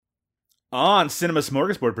On Cinema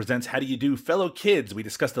Smorgasbord presents How Do You Do, Fellow Kids? We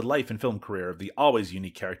discuss the life and film career of the always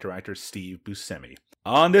unique character actor Steve Buscemi.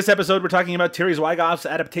 On this episode, we're talking about Terry Zwigoff's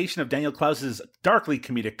adaptation of Daniel Klaus's darkly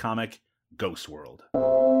comedic comic, Ghost World.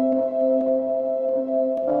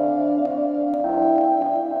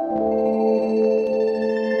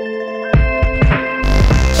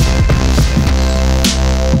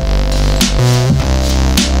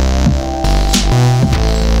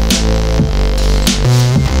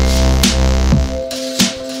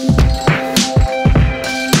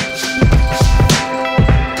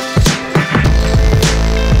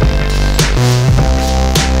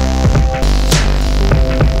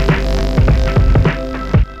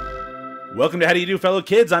 Welcome to How Do You Do, Fellow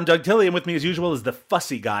Kids? I'm Doug Tilley, and with me as usual is the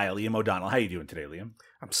fussy guy, Liam O'Donnell. How you doing today, Liam?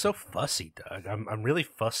 I'm so fussy, Doug. I'm really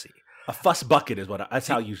fussy. A fuss bucket is what that's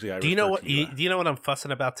how usually I do you know refer what to you. do you know what I'm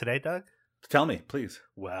fussing about today, Doug? Tell me, please.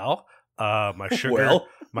 Well, my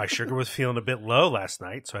sugar was feeling a bit low last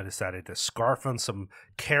night, so I decided to scarf on some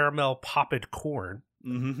caramel popped corn,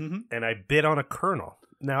 and I bit on a kernel.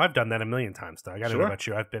 Now I've done that a million times, Doug. I don't know about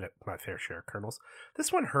you. I've bit at my fair share of kernels.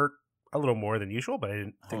 This one hurt a little more than usual, but I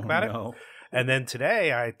didn't think about it. And then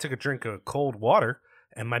today I took a drink of cold water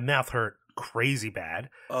and my mouth hurt crazy bad.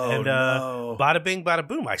 Bada bing, bada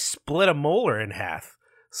boom. I split a molar in half.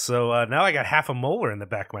 So now I got half a molar in the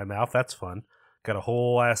back of my mouth. That's fun. Got a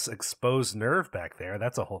whole ass exposed nerve back there.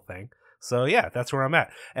 That's a whole thing. So yeah, that's where I'm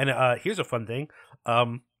at. And here's a fun thing.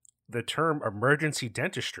 The term emergency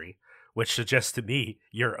dentistry, which suggests to me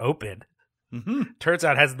you're open, turns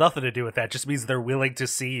out has nothing to do with that. Just means they're willing to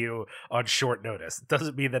see you on short notice. It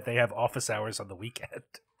doesn't mean that they have office hours on the weekend.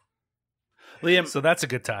 Liam, so that's a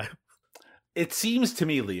good time. It seems to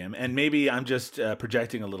me, Liam, and maybe I'm just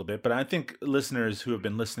projecting a little bit, but I think listeners who have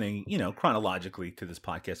been listening, chronologically to this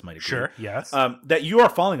podcast might agree. Sure, yes. That you are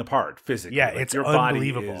falling apart physically. Yeah, it's your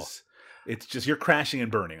unbelievable. Body it's just you're crashing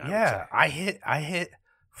and burning. I hit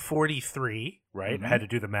 43, right? I had to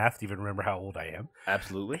do the math to even remember how old I am.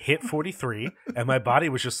 Absolutely. Hit 43, and my body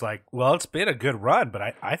was just like, well, it's been a good run, but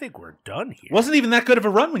I think we're done here. Wasn't even that good of a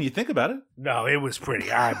run when you think about it. No, it was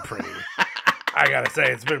pretty. I gotta say,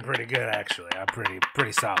 it's been pretty good, actually. I'm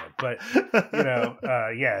pretty solid. But,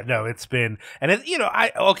 it's been, and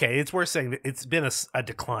it's worth saying that it's been a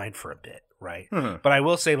decline for a bit, right? But I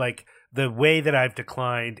will say, like, the way that I've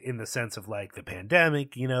declined in the sense of like the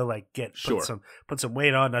pandemic, put some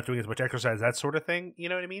weight on, not doing as much exercise, that sort of thing. You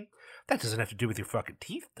know what I mean? That doesn't have to do with your fucking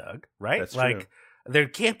teeth, Doug. Right? That's like true. They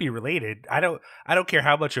can't be related. I don't care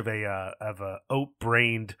how much of a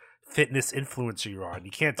oat-brained fitness influencer you're on.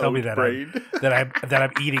 You can't tell me that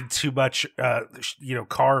I'm eating too much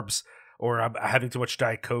carbs or I'm having too much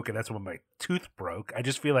Diet Coke and that's when my tooth broke. I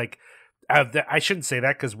just feel like I shouldn't say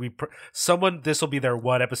that because this will be their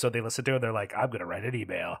one episode they listen to and they're like, I'm gonna write an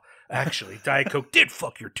email. Actually, Diet Coke did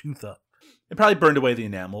fuck your tooth up. It probably burned away the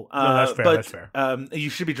enamel. No, that's fair. That's fair. You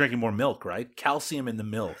should be drinking more milk, right? Calcium in the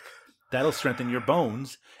milk. That'll strengthen your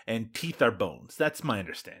bones, and teeth are bones. That's my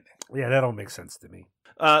understanding. Yeah, that'll make sense to me.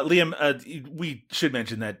 Liam, we should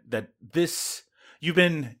mention that you've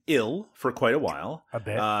been ill for quite a while. A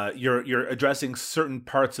bit. You're addressing certain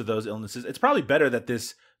parts of those illnesses. It's probably better that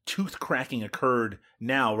this tooth cracking occurred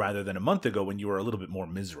now rather than a month ago when you were a little bit more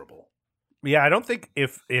miserable. Yeah, I don't think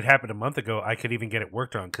if it happened a month ago, I could even get it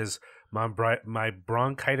worked on because my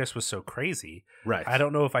bronchitis was so crazy. Right. I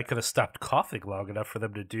don't know if I could have stopped coughing long enough for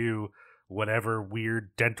them to do whatever weird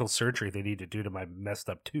dental surgery they need to do to my messed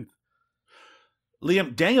up tooth.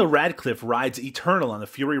 Liam, Daniel Radcliffe rides eternal on the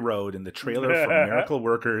Fury Road in the trailer for Miracle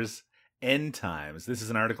Workers End Times. This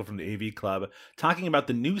is an article from the AV Club talking about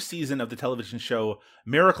the new season of the television show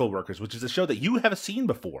Miracle Workers, which is a show that you have seen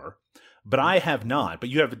before, but I have not. But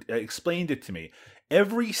you have explained it to me.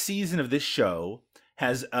 Every season of this show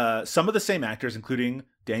has some of the same actors, including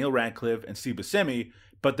Daniel Radcliffe and Steve Buscemi,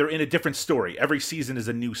 but they're in a different story. Every season is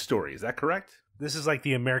a new story. Is that correct? This is like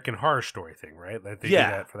the American Horror Story thing, right? Like they do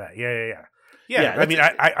that for that. Yeah. I mean,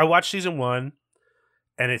 I watched season 1,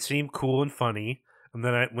 and it seemed cool and funny. And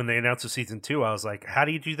then when they announced the season 2, I was like, how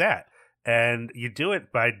do you do that? And you do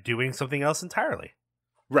it by doing something else entirely.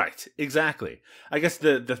 Right, exactly. I guess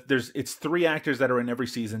it's 3 actors that are in every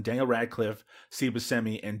season: Daniel Radcliffe, Steve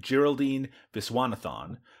Buscemi, and Geraldine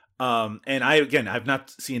Viswanathan. And I've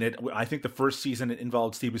not seen it. I think the first season it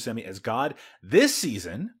involved Steve Buscemi as God. This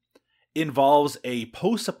season involves a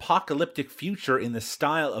post-apocalyptic future in the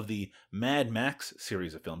style of the Mad Max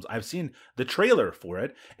series of films. I've seen the trailer for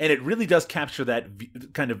it, and it really does capture that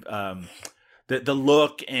kind of the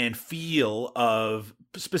look and feel of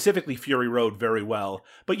specifically Fury Road very well,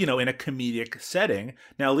 but in a comedic setting.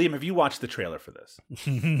 Now, Liam, have you watched the trailer for this?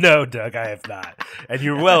 No, Doug, I have not, and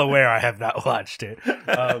you're well aware I have not watched it.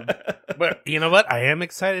 But you know what? I am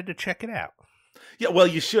excited to check it out. Yeah, well,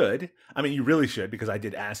 you should. I mean, you really should, because I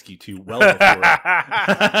did ask you to well before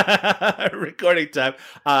recording time.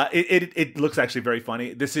 It looks actually very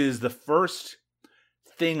funny. This is the first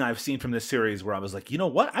thing I've seen from this series where I was like, you know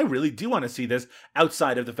what? I really do want to see this,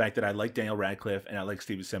 outside of the fact that I like Daniel Radcliffe and I like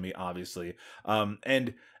Steve Buscemi, obviously.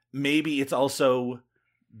 And maybe it's also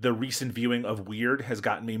the recent viewing of Weird has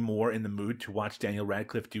gotten me more in the mood to watch Daniel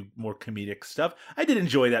Radcliffe do more comedic stuff. I did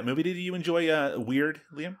enjoy that movie. Did you enjoy Weird,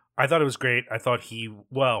 Liam? I thought it was great. I thought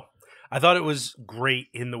it was great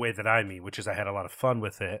in the way that I mean, which is I had a lot of fun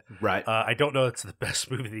with it. Right. I don't know it's the best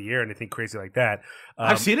movie of the year, anything crazy like that.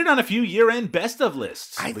 I've seen it on a few year-end best of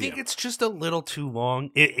lists. I Liam. think it's just a little too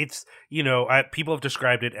long. It's people have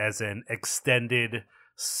described it as an extended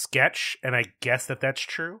sketch, and I guess that's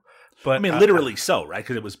true. But I mean, literally so, right?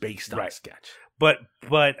 Because it was based on a sketch. But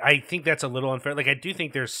I think that's a little unfair. Like, I do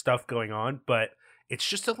think there's stuff going on, but it's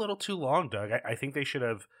just a little too long, Doug. I think they should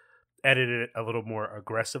have edited it a little more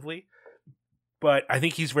aggressively. But I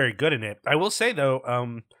think he's very good in it. I will say,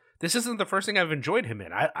 though, this isn't the first thing I've enjoyed him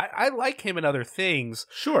in. I like him in other things.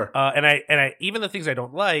 Sure. And I even the things I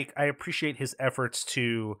don't like, I appreciate his efforts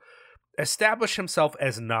to establish himself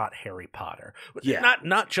as not Harry Potter. Yeah.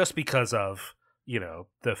 Not just because of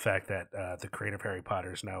the fact that the creator of Harry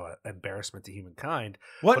Potter is now an embarrassment to humankind.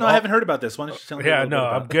 What? No, I haven't heard about this. Why don't you tell me? Yeah, no,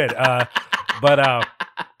 I'm good.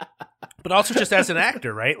 But also just as an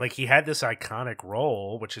actor, right? Like, he had this iconic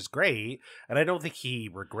role, which is great, and I don't think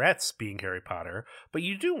he regrets being Harry Potter. But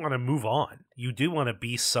you do want to move on. You do want to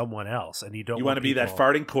be someone else, and you don't. You want to be that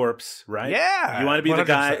farting corpse, right? Yeah, you want to be 100%. The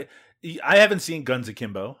guy. I haven't seen Guns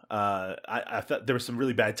Akimbo. I thought there was some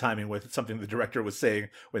really bad timing with something the director was saying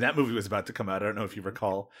when that movie was about to come out. I don't know if you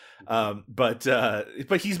recall, but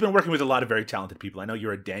he's been working with a lot of very talented people. I know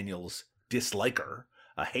you're a Daniels disliker,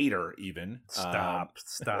 a hater, even. Stop.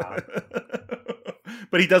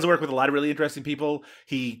 But he does work with a lot of really interesting people.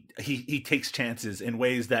 He takes chances in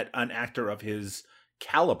ways that an actor of his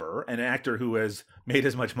caliber, an actor who has made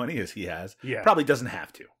as much money as he has, probably doesn't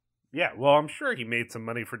have to. Yeah, well, I'm sure he made some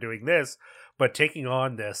money for doing this, but taking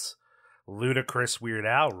on this ludicrous Weird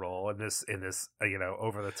Al role in this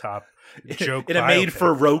over the top joke in a made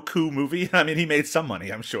for Roku movie. I mean, he made some money,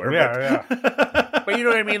 I'm sure. Yeah. But you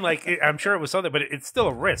know what I mean? Like, I'm sure it was something, but it's still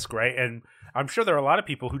a risk, right? And I'm sure there are a lot of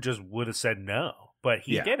people who just would have said no, but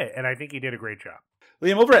he did it, and I think he did a great job.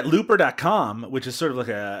 Liam, over at Looper.com, which is sort of like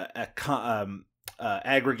a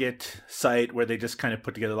aggregate site where they just kind of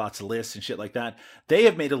put together lots of lists and shit like that. They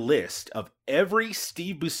have made a list of every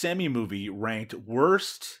Steve Buscemi movie ranked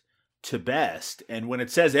worst to best. And when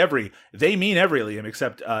it says every, they mean every, Liam,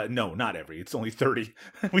 except, no, not every. It's only 30.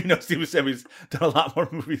 We know Steve Buscemi's done a lot more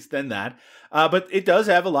movies than that. But it does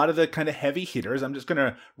have a lot of the kind of heavy hitters. I'm just going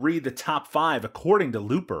to read the top 5 according to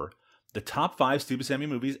Looper. The top 5 Steve Buscemi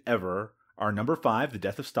movies ever are: number 5, The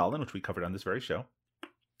Death of Stalin, which we covered on this very show.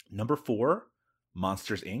 Number 4,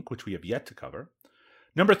 Monsters, Inc., which we have yet to cover.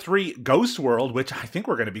 Number 3, Ghost World, which I think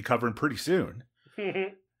we're going to be covering pretty soon.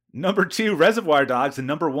 Number 2, Reservoir Dogs. And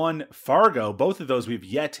number 1, Fargo. Both of those we've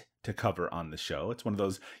yet to cover on the show. It's one of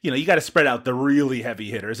those, you got to spread out the really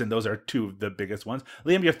heavy hitters, and those are 2 of the biggest ones.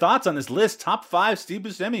 Liam, your thoughts on this list? Top 5 Steve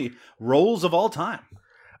Buscemi roles of all time.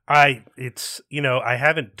 I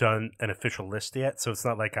haven't done an official list yet, so it's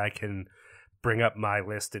not like I can bring up my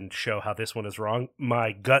list and show how this one is wrong.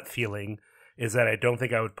 My gut feeling is that I don't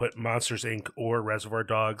think I would put Monsters, Inc. or Reservoir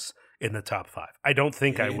Dogs in the top 5. I don't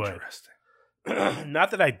think I would. Interesting.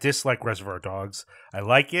 Not that I dislike Reservoir Dogs. I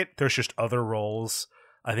like it. There's just other roles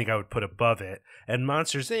I think I would put above it. And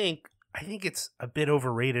Monsters, Inc., I think it's a bit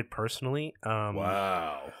overrated personally.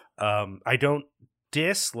 Wow. I don't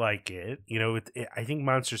dislike it. I think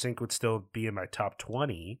Monsters, Inc. would still be in my top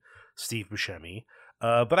 20, Steve Buscemi.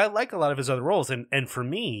 But I like a lot of his other roles. And for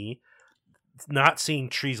me, not seeing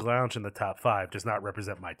Trees Lounge in the top 5 does not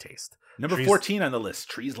represent my taste. Number 14 on the list,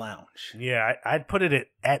 Trees Lounge. Yeah, I'd put it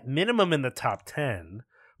at minimum in the top 10,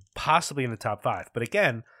 possibly in the top 5. But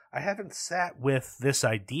again, I haven't sat with this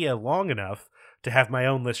idea long enough to have my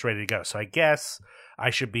own list ready to go. So I guess I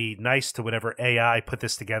should be nice to whatever AI put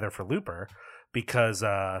this together for Looper, because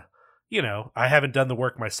I haven't done the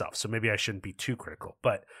work myself, so maybe I shouldn't be too critical.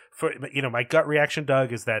 But my gut reaction,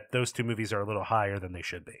 Doug, is that those 2 movies are a little higher than they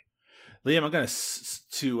should be. Liam, I'm going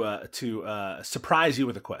to surprise you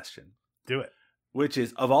with a question. Do it. Which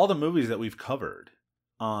is, of all the movies that we've covered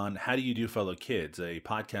on How Do You Do, Fellow Kids, a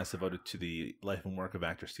podcast devoted to the life and work of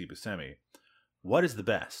actor Steve Buscemi, what is the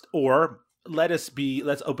best? Or, let's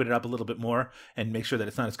open it up a little bit more and make sure that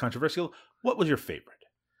it's not as controversial. What was your favorite?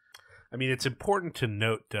 I mean, it's important to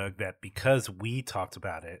note, Doug, that because we talked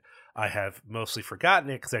about it, I have mostly forgotten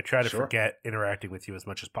it because I try to forget interacting with you as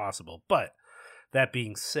much as possible. But that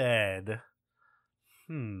being said,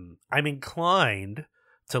 I'm inclined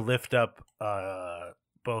to lift up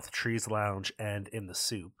both Trees Lounge and In the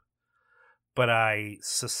Soup. But I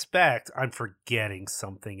suspect I'm forgetting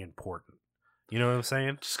something important. You know what I'm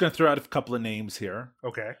saying? Just going to throw out a couple of names here.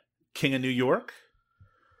 Okay. King of New York.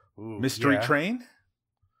 Ooh, Mystery Train.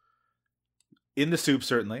 In the Soup,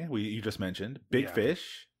 certainly. You just mentioned. Big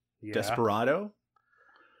Fish. Yeah. Desperado.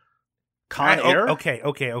 Con Air.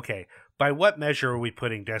 Okay. By what measure are we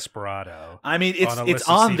putting Desperado? I mean, it's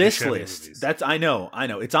on this list. Movies? I know.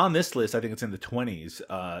 It's on this list. I think it's in the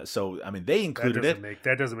 20s. So I mean, they included it.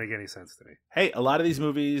 That doesn't make any sense to me. Hey, a lot of these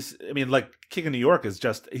movies. I mean, like King of New York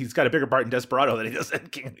he's got a bigger part in Desperado than he does in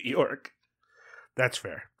King of New York. That's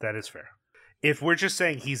fair. That is fair. If we're just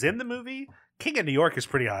saying he's in the movie, King of New York is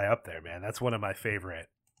pretty high up there, man. That's one of my favorite,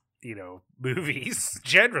 movies,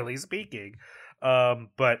 generally speaking.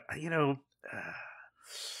 But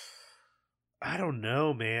I don't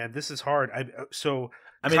know, man. This is hard. It's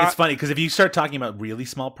funny because if you start talking about really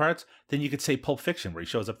small parts, then you could say Pulp Fiction, where he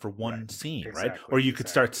shows up for one scene, right? Or you could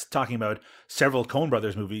start talking about several Coen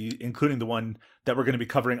Brothers movies, including the one that we're going to be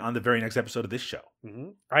covering on the very next episode of this show. Mm-hmm.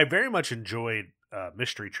 I very much enjoyed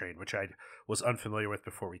Mystery Train, which I was unfamiliar with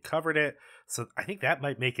before we covered it. So I think that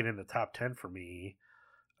might make it in the top 10 for me.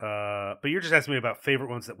 But you're just asking me about favorite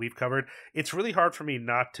ones that we've covered. It's really hard for me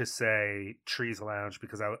not to say Trees Lounge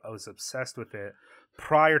because I was obsessed with it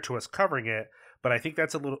prior to us covering it. But I think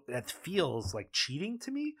that feels like cheating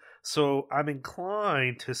to me. So I'm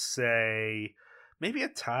inclined to say maybe a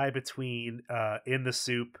tie between In the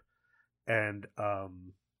Soup and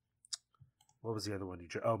what was the other one?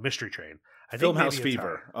 Mystery Train. Filmhouse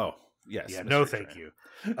Fever. Oh, yes. Yeah, no, thank you.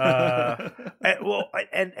 And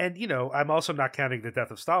I'm also not counting The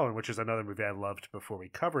Death of Stalin, which is another movie I loved before we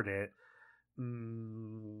covered it.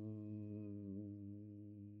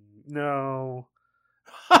 No.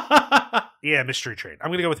 Yeah, Mystery Train. I'm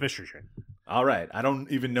going to go with Mystery Train. All right. I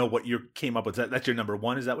don't even know what you came up with. That's your number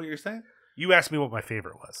one? Is that what you're saying? You asked me what my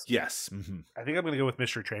favorite was. Yes. Mm-hmm. I think I'm going to go with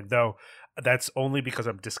Mystery Train, though that's only because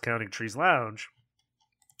I'm discounting Trees Lounge.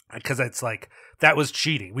 Because it's like that was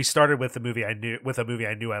cheating. We started with a movie I knew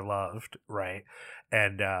I loved, right?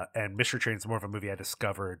 And Mystery Train is more of a movie I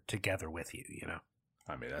discovered together with you.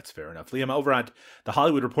 I mean, that's fair enough. Liam, over at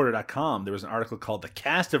thehollywoodreporter.com, there was an article called "The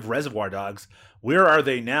Cast of Reservoir Dogs. Where are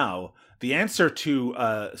they now?" The answer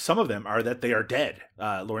to some of them are that they are dead.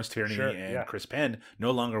 Lawrence Tierney and Chris Penn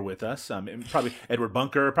no longer with us. Probably Edward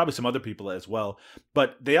Bunker, probably some other people as well.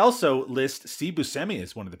 But they also list Steve Buscemi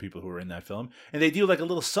as one of the people who were in that film, and they do like a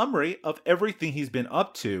little summary of everything he's been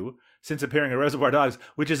up to since appearing in Reservoir Dogs,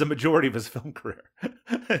 which is a majority of his film career.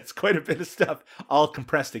 It's quite a bit of stuff all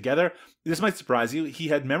compressed together. This might surprise you. He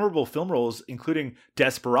had memorable film roles, including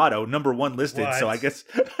Desperado, number one listed. What? So I guess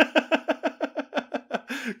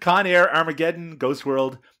Con Air, Armageddon, Ghost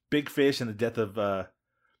World, Big Fish, and the Death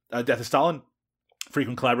of Stalin.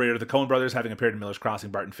 Frequent collaborator of the Coen Brothers, having appeared in Miller's Crossing,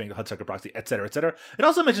 Barton Fink, Hudsucker Proxy, etc., etc. It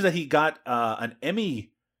also mentions that he got an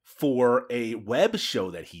Emmy for a web show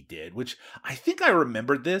that he did, which I think I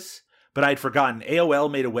remembered this, but I'd forgotten.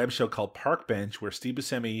 AOL made a web show called Park Bench where Steve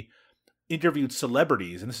Buscemi interviewed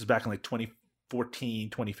celebrities, and this is back in like 2014,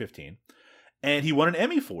 2015, and he won an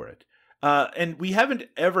Emmy for it. And we haven't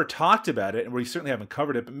ever talked about it, and we certainly haven't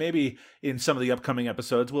covered it, but maybe in some of the upcoming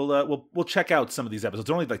episodes, we'll check out some of these episodes.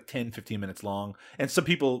 They're only like 10, 15 minutes long, and some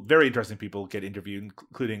people, very interesting people, get interviewed,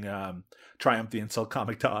 including Triumph the Insult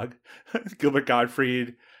Comic Dog, Gilbert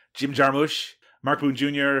Gottfried, Jim Jarmusch, Mark Boone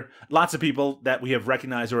Jr., lots of people that we have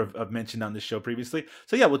recognized or have mentioned on this show previously.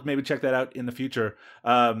 So yeah, we'll maybe check that out in the future.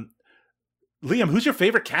 Liam, who's your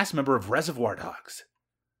favorite cast member of Reservoir Dogs?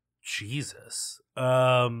 Jesus.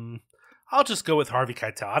 I'll just go with Harvey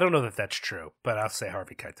Keitel. I don't know that that's true, but I'll say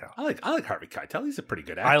Harvey Keitel. I like Harvey Keitel. He's a pretty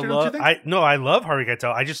good actor. Don't you think? I love Harvey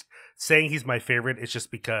Keitel. I just saying he's my favorite is just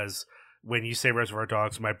because when you say Reservoir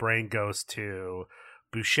Dogs, my brain goes to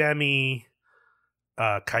Buscemi,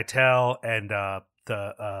 Keitel, and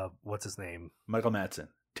the what's his name? Michael Madsen,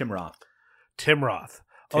 Tim Roth. Tim Roth.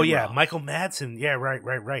 Michael Madsen. Yeah, right.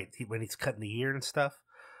 When he's cutting the ear and stuff.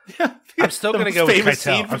 Yeah, I'm still going to go with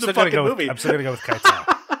Keitel. I'm still going to go with Keitel.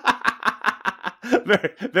 Very,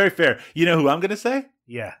 very fair. You know who I'm going to say?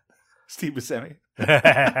 Yeah. Steve Buscemi.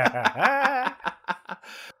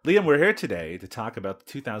 Liam, we're here today to talk about the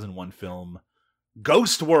 2001 film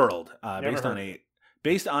Ghost World,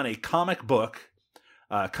 based on a comic book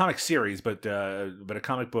comic series, but a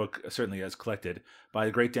comic book certainly as collected by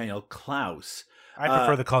the great Daniel Clowes. I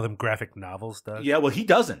prefer to call them graphic novels, Doug. Yeah, well, he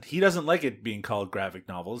doesn't. He doesn't like it being called graphic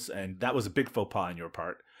novels, and that was a big faux pas on your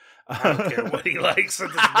part. I don't care what he likes. It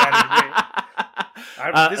doesn't matter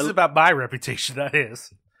to me. This is about my reputation, that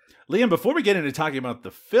is. Liam, before we get into talking about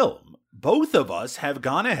the film, both of us have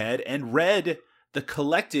gone ahead and read the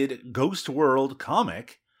collected Ghost World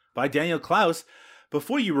comic by Daniel Clowes.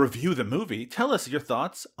 Before you review the movie, tell us your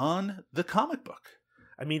thoughts on the comic book.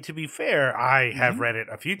 I mean, to be fair, I have read it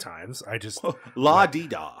a few times. I just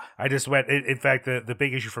la-dee-da. I just went. In fact, the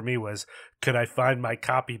big issue for me was, could I find my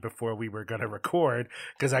copy before we were going to record?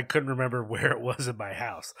 Because I couldn't remember where it was in my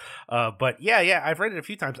house. But yeah, I've read it a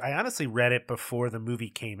few times. I honestly read it before the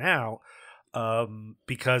movie came out.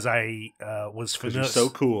 Because I was familiar. You're so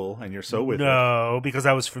cool and you're so with it. No, because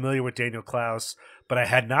I was familiar with Daniel Clowes, but I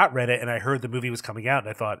had not read it, and I heard the movie was coming out, and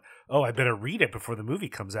I thought, oh, I better read it before the movie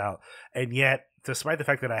comes out. And yet, despite the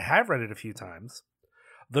fact that I have read it a few times,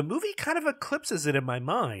 the movie kind of eclipses it in my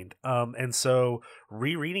mind. And so,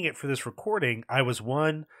 rereading it for this recording, I was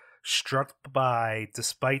struck by,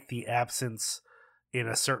 despite the absence in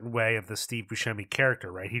a certain way of the Steve Buscemi character,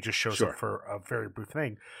 right? He just shows up for a very brief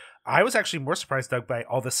thing. I was actually more surprised, Doug, by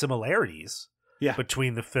all the similarities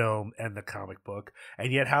between the film and the comic book,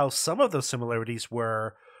 and yet how some of those similarities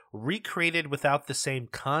were recreated without the same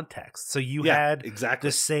context. So you had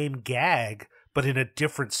the same gag, but in a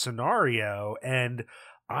different scenario. And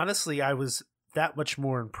honestly, I was that much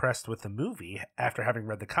more impressed with the movie after having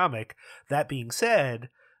read the comic. That being said,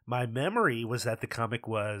 my memory was that the comic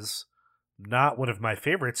was not one of my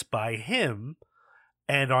favorites by him.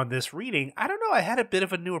 And on this reading, I don't know, I had a bit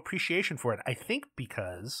of a new appreciation for it. I think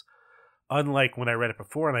because, unlike when I read it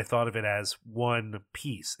before and I thought of it as one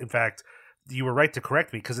piece, in fact, you were right to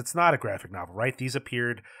correct me because it's not a graphic novel, right? These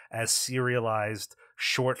appeared as serialized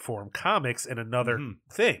short form comics in another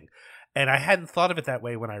thing. And I hadn't thought of it that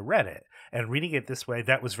way when I read it. And reading it this way,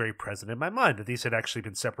 that was very present in my mind, that these had actually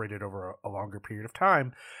been separated over a longer period of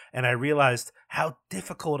time. And I realized how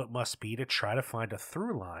difficult it must be to try to find a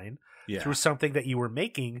through line through something that you were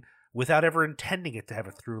making without ever intending it to have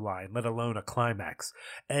a through line, let alone a climax.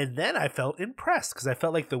 And then I felt impressed because I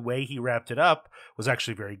felt like the way he wrapped it up was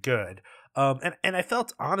actually very good. And I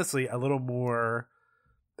felt, honestly, a little more,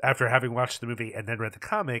 after having watched the movie and then read the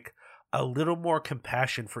comic, a little more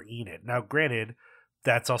compassion for Enid. Now, granted,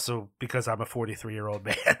 that's also because I'm a 43-year-old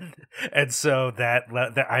man. And so that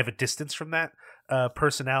I have a distance from that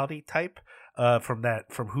personality type,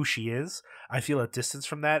 from who she is. I feel a distance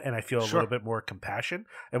from that, and I feel a little bit more compassion.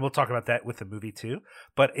 And we'll talk about that with the movie too.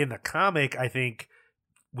 But in the comic, I think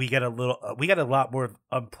we get a lot more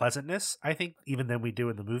unpleasantness, I think, even than we do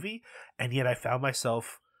in the movie. And yet I found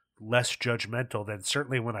myself less judgmental than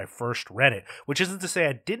certainly when I first read it, which isn't to say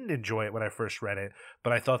I didn't enjoy it when I first read it,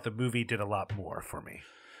 but I thought the movie did a lot more for me.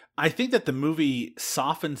 I think that the movie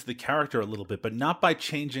softens the character a little bit, but not by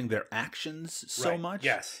changing their actions so much.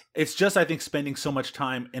 Yes. It's just, I think, spending so much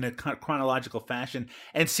time in a chronological fashion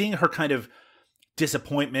and seeing her kind of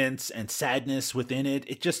disappointments and sadness within it.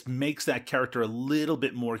 It just makes that character a little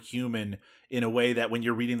bit more human in a way that when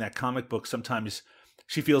you're reading that comic book, sometimes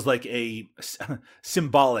she feels like a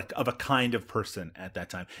symbolic of a kind of person at that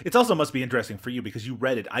time. It also must be interesting for you because you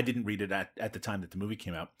read it. I didn't read it at the time that the movie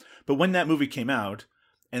came out. But when that movie came out,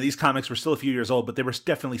 and these comics were still a few years old, but they were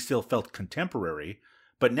definitely still felt contemporary.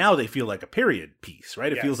 But now they feel like a period piece,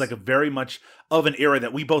 right? It feels like a very much of an era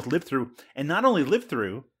that we both lived through. And not only lived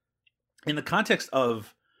through, in the context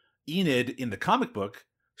of Enid in the comic book,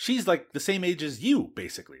 she's like the same age as you,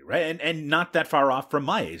 basically, right? And not that far off from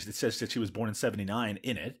my age. It says that she was born in 79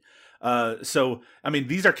 in it. So, I mean,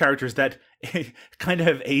 these are characters that kind of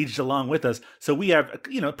have aged along with us. So we have,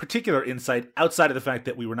 particular insight outside of the fact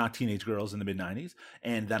that we were not teenage girls in the mid-90s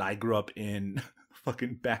and that I grew up in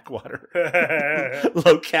fucking backwater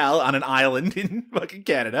locale on an island in fucking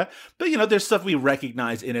Canada. But, there's stuff we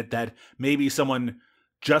recognize in it that maybe someone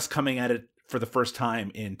just coming at it for the first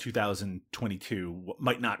time in 2022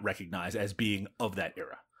 might not recognize as being of that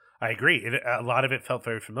era. I agree. A lot of it felt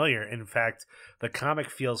very familiar. In fact, the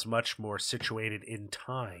comic feels much more situated in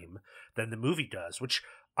time than the movie does, which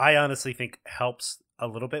I honestly think helps a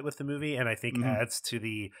little bit with the movie, and I think adds to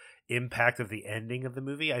the impact of the ending of the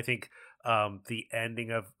movie. I think the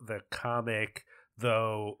ending of the comic,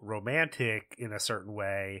 though romantic in a certain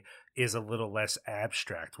way, is a little less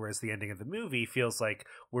abstract, whereas the ending of the movie feels like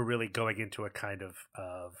we're really going into a kind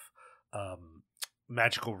of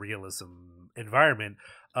magical realism environment.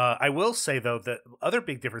 I will say, though, the other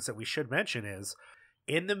big difference that we should mention is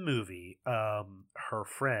in the movie, her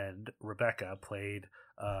friend, Rebecca, played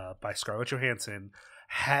by Scarlett Johansson,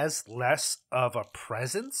 has less of a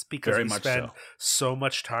presence because we spend so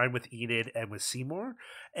much time with Enid and with Seymour.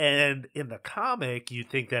 And in the comic, you'd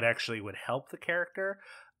think that actually would help the character.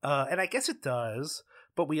 And I guess it does.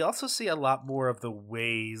 But we also see a lot more of the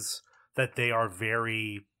ways that they are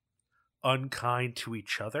very unkind to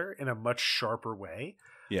each other in a much sharper way.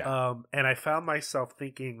 Yeah. And I found myself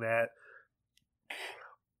thinking that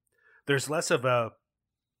there's less of a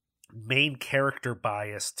main character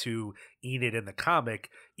bias to Enid in the comic,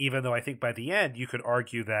 even though I think by the end you could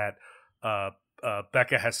argue that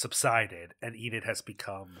Becca has subsided and Enid has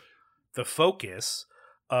become the focus.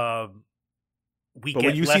 When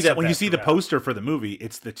you see the poster for the movie,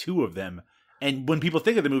 it's the two of them. And when people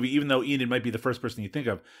think of the movie, even though Enid might be the first person you think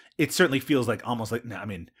of, it certainly feels like almost like, I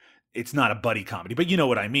mean, it's not a buddy comedy, but you know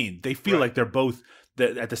what I mean. They feel like they're both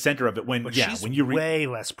at the center of it. When you way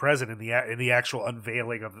less present in the actual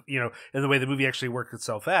unveiling of, you know, in the way the movie actually worked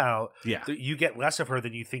itself out. Yeah, you get less of her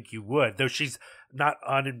than you think you would, though she's not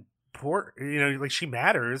unimportant. You know, like she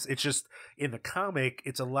matters. It's just in the comic,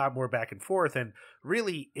 it's a lot more back and forth, and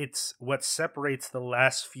really, it's what separates the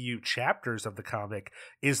last few chapters of the comic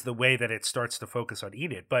is the way that it starts to focus on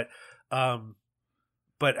Enid. But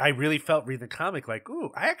I really felt reading the comic like,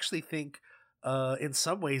 ooh, I actually think in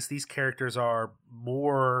some ways these characters are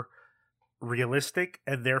more realistic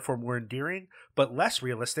and therefore more endearing, but less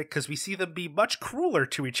realistic because we see them be much crueler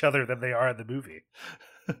to each other than they are in the movie.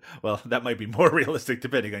 Well, that might be more realistic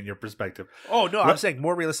depending on your perspective. Oh, no, I'm saying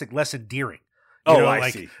more realistic, less endearing.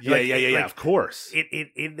 I see. Yeah, of course.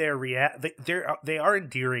 In their they are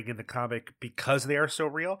endearing in the comic because they are so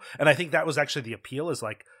real, and I think that was actually the appeal. Is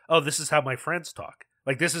like, oh, this is how my friends talk.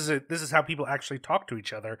 Like this is how people actually talk to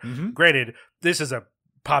each other. Mm-hmm. Granted, this is a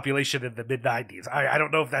population in the mid-90s. I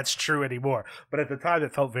don't know if that's true anymore, but at the time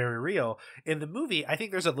it felt very real. In the movie, I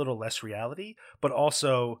think there's a little less reality, but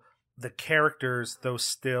also the characters, though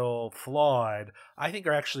still flawed, I think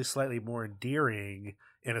are actually slightly more endearing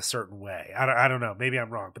in a certain way. I don't know. Maybe I'm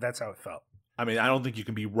wrong, but that's how it felt. I mean, I don't think you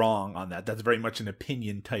can be wrong on that. That's very much an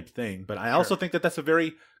opinion type thing. But I also think that that's a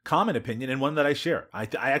very common opinion and one that I share. I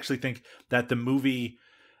actually think that the movie,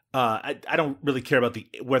 I don't really care about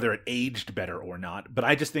whether it aged better or not, but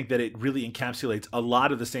I just think that it really encapsulates a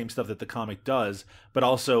lot of the same stuff that the comic does, but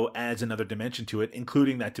also adds another dimension to it,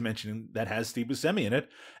 including that dimension that has Steve Buscemi in it,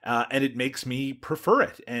 and it makes me prefer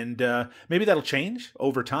it. And maybe that'll change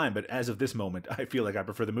over time, but as of this moment, I feel like I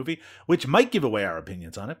prefer the movie, which might give away our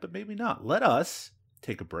opinions on it, but maybe not. Let us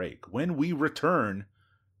take a break. When we return,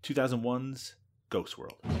 2001's Ghost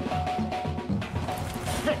World.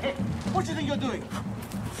 Hey, what do you think you're doing?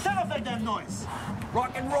 Shut off that damn noise!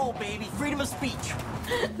 Rock and roll, baby. Freedom of speech.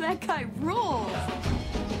 That guy rules.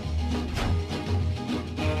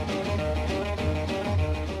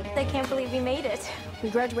 They can't believe we made it. We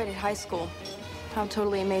graduated high school. How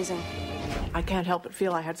totally amazing. I can't help but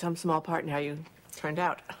feel I had some small part in how you turned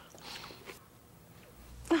out.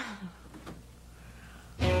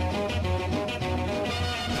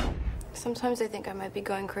 Sometimes I think I might be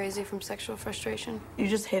going crazy from sexual frustration. You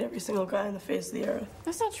just hate every single guy on the face of the earth.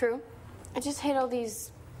 That's not true. I just hate all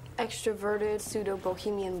these extroverted,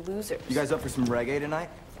 pseudo-bohemian losers. You guys up for some reggae tonight?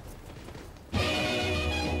 Do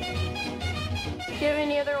you have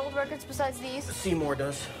any other old records besides these? Seymour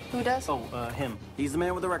does. Who does? Oh, him. He's the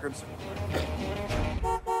man with the records.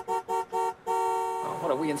 Oh,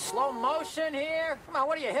 what are we in slow motion here? Come on,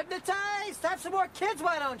 what are you, hypnotized? Have some more kids,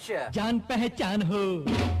 why don't you? Jaan pehchan ho.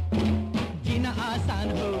 Jeena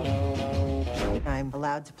aasan ho. I'm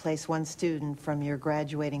allowed to place one student from your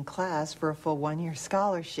graduating class for a full one-year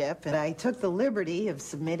scholarship, and I took the liberty of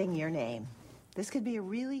submitting your name. This could be a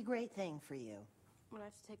really great thing for you.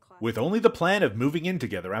 With only the plan of moving in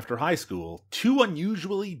together after high school, two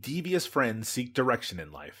unusually devious friends seek direction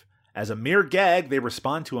in life. As a mere gag, they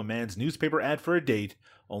respond to a man's newspaper ad for a date,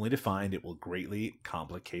 only to find it will greatly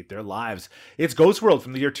complicate their lives. It's Ghost World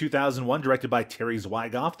from the year 2001, directed by Terry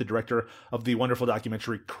Zwigoff, the director of the wonderful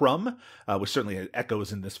documentary Crumb, which certainly has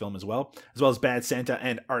echoes in this film as well as Bad Santa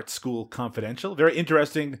and Art School Confidential. Very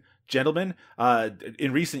interesting gentleman.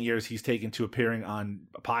 In recent years, he's taken to appearing on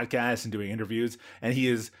podcasts and doing interviews, and he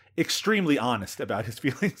is extremely honest about his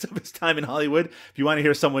feelings of his time in Hollywood. If you want to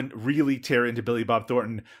hear someone really tear into Billy Bob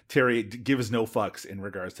Thornton, Terry gives no fucks in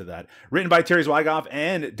regards to that. Written by Terry Zwigoff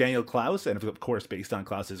and Daniel Klaus, and of course based on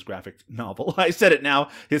Klaus's graphic novel. I said it now,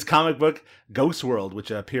 his comic book, Ghost World,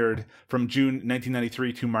 which appeared from June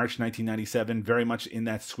 1993 to March 1997, very much in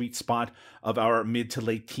that sweet spot of our mid to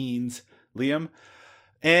late teens. Liam,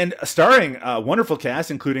 And starring a wonderful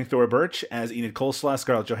cast, including Thora Birch as Enid Coleslaw,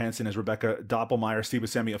 Scarlett Johansson as Rebecca Doppelmayr, Steve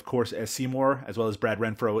Buscemi, of course, as Seymour, as well as Brad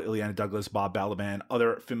Renfro, Ileana Douglas, Bob Balaban.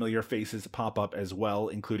 Other familiar faces pop up as well,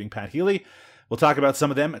 including Pat Healy. We'll talk about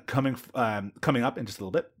some of them coming up in just a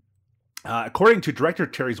little bit. According to director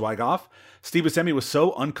Terry Zwigoff, Steve Buscemi was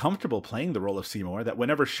so uncomfortable playing the role of Seymour that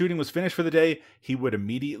whenever shooting was finished for the day, he would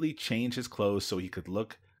immediately change his clothes so he could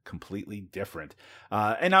look completely different.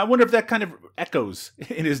 And I wonder if that kind of echoes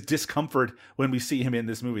in his discomfort when we see him in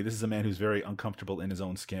this movie. This is a man who's very uncomfortable in his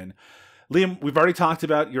own skin. Liam, we've already talked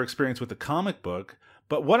about your experience with the comic book,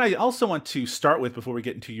 but what I also want to start with before we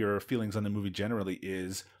get into your feelings on the movie generally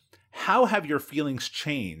is, how have your feelings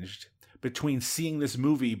changed between seeing this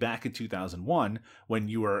movie back in 2001, when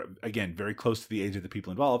you were, again, very close to the age of the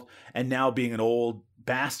people involved, and now being an old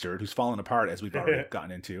bastard who's fallen apart, as we've already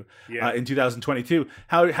gotten into, in 2022?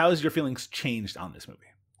 How has your feelings changed on this movie?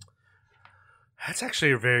 That's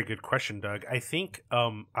actually a very good question, Doug. I think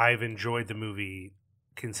I've enjoyed the movie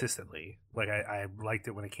consistently. Like, I liked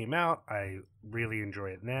it when it came out. I really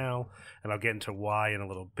enjoy it now, and I'll get into why in a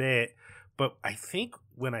little bit. But I think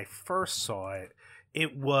when I first saw it,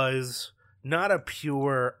 it was not a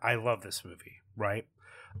pure, I love this movie, right?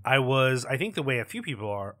 I think the way a few people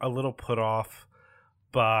are, a little put off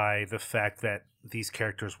by the fact that these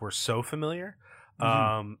characters were so familiar.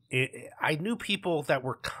 I knew people that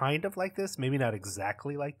were kind of like this, maybe not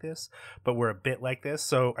exactly like this, but were a bit like this.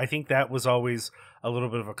 So I think that was always a little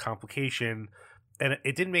bit of a complication. And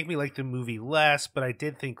it didn't make me like the movie less, but I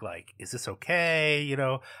did think, like, is this okay? You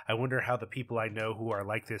know, I wonder how the people I know who are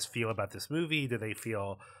like this feel about this movie. Do they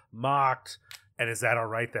feel mocked? And is that all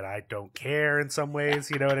right that I don't care in some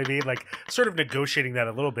ways? You know what I mean? Like, sort of negotiating that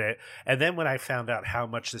a little bit. And then when I found out how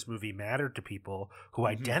much this movie mattered to people who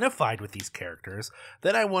identified with these characters,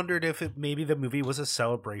 then I wondered if maybe the movie was a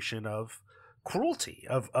celebration of cruelty,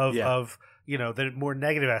 of you know, the more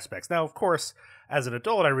negative aspects. Now, of course, as an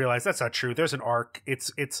adult, I realize that's not true. There's an arc.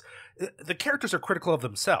 It's the characters are critical of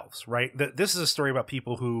themselves, right? This is a story about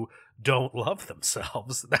people who don't love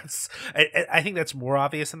themselves. I think that's more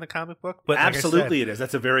obvious in the comic book, but absolutely, like it is.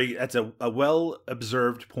 That's a well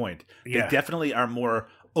observed point. They definitely are more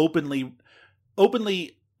openly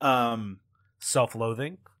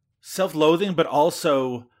self-loathing, but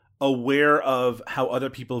also aware of how other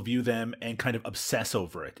people view them and kind of obsess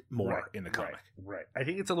over it more in the comic. Right. I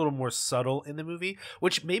think it's a little more subtle in the movie,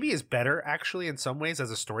 which maybe is better actually in some ways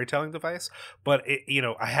as a storytelling device. But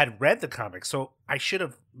I had read the comic, so I should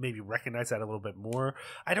have maybe recognized that a little bit more.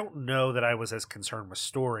 I don't know that I was as concerned with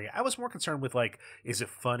story. I was more concerned with, like, is it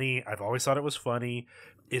funny? I've always thought it was funny.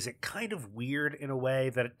 Is it kind of weird in a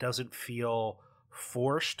way that it doesn't feel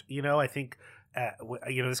forced? You know, I think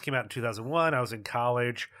this came out in 2001. I was in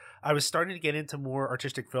college. I was starting to get into more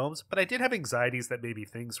artistic films, but I did have anxieties that maybe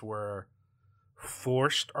things were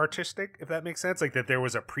forced artistic, if that makes sense. Like, that there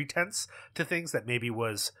was a pretense to things that maybe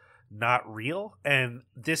was not real, and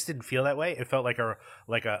this didn't feel that way. It felt like a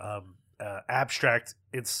abstract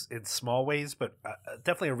in small ways, but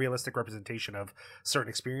definitely a realistic representation of certain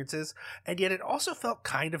experiences. And yet it also felt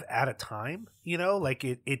kind of at a time, you know, like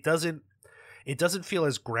it doesn't feel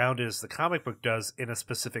as grounded as the comic book does in a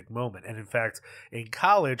specific moment. And in fact, in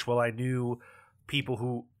college, while I knew people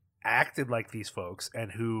who acted like these folks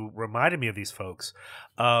and who reminded me of these folks,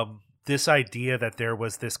 this idea that there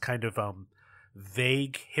was this kind of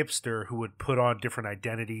vague hipster who would put on different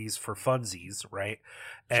identities for funsies, right?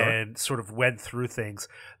 Sure. And sort of went through things.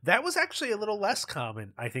 That was actually a little less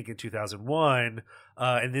common, I think, in 2001.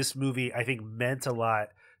 And this movie, I think, meant a lot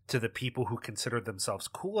to the people who considered themselves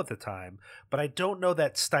cool at the time, but I don't know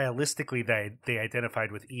that stylistically they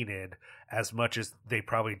identified with Enid as much as they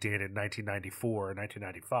probably did in 1994 or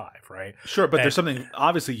 1995, right? Sure, but there's something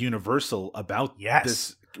obviously universal about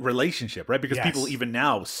this relationship, right? Because people even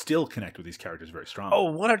now still connect with these characters very strongly.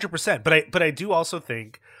 Oh, 100%. But I do also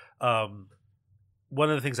think one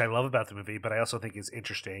of the things I love about the movie, but I also think is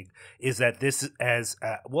interesting, is that this, as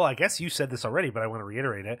well, I guess you said this already, but I want to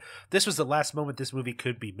reiterate it. This was the last moment this movie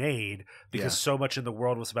could be made because so much in the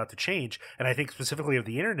world was about to change. And I think specifically of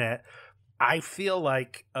the internet, I feel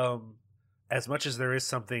like as much as there is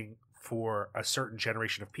something for a certain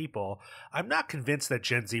generation of people, I'm not convinced that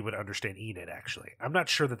Gen Z would understand Enid, actually. I'm not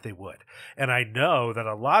sure that they would. And I know that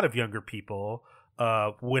a lot of younger people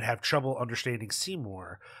would have trouble understanding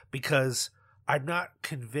Seymour because I'm not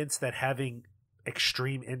convinced that having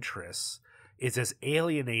extreme interests is as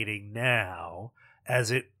alienating now as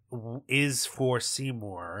it is for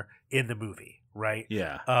Seymour in the movie, right?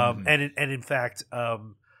 Yeah. And in fact,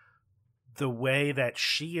 the way that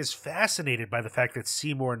she is fascinated by the fact that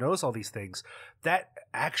Seymour knows all these things, that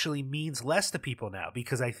actually means less to people now,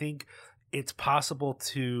 because I think it's possible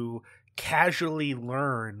to casually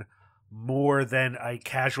learn more than a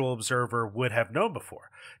casual observer would have known before.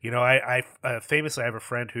 You know, I famously, I have a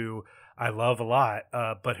friend who I love a lot,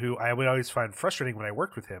 but who I would always find frustrating when I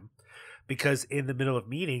worked with him, because in the middle of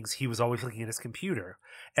meetings, he was always looking at his computer.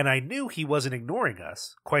 And I knew he wasn't ignoring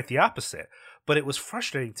us, quite the opposite. But it was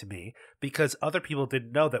frustrating to me because other people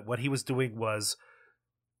didn't know that what he was doing was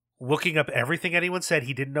looking up everything anyone said.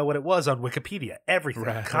 He didn't know what it was on Wikipedia,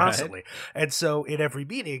 everything, constantly. Right. And so in every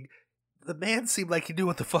meeting, the man seemed like he knew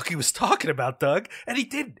what the fuck he was talking about, Doug, and he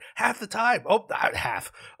didn't half the time.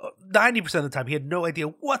 90% of the time, he had no idea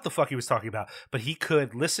what the fuck he was talking about, but he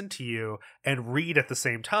could listen to you and read at the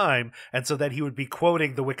same time, and so then he would be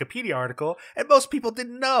quoting the Wikipedia article, and most people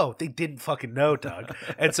didn't know. They didn't fucking know, Doug.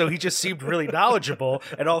 And so he just seemed really knowledgeable,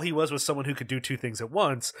 and all he was someone who could do two things at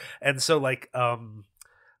once. And so, like,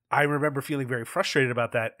 I remember feeling very frustrated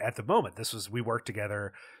about that at the moment. We worked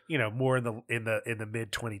together, you know, more in the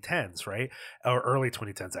mid 2010s, right? Or early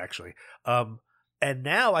 2010s, actually. And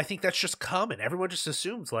now I think that's just common. Everyone just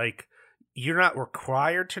assumes, like, you're not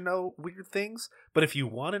required to know weird things, but if you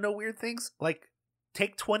want to know weird things, like,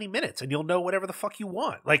 take 20 minutes and you'll know whatever the fuck you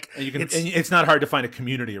want. Like, and it's not hard to find a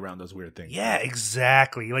community around those weird things. Yeah,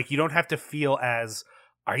 exactly. Like, you don't have to feel as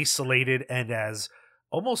isolated and as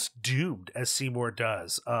almost doomed as Seymour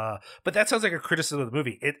does. But that sounds like a criticism of the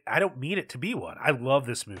movie. I don't mean it to be one. I love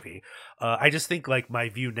this movie. I just think, like, my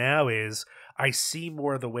view now is I see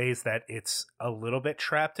more of the ways that it's a little bit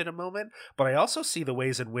trapped in a moment, but I also see the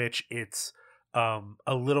ways in which it's a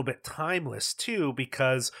little bit timeless too,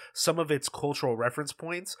 because some of its cultural reference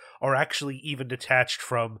points are actually even detached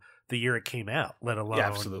from the year it came out, let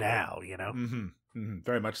alone now, you know? Mm-hmm. Mm-hmm.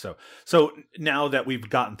 Very much so. So now that we've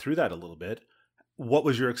gotten through that a little bit, what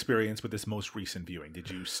was your experience with this most recent viewing?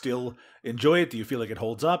 Did you still enjoy it? Do you feel like it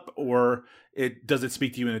holds up, or does it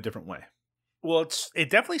speak to you in a different way? Well,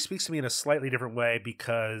 it definitely speaks to me in a slightly different way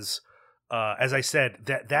because, as I said,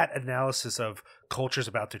 that analysis of culture's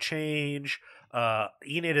about to change,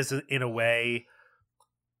 Enid is in a way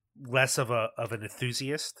less of an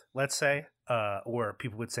enthusiast, let's say, or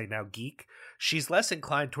people would say now geek. She's less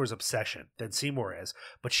inclined towards obsession than Seymour is,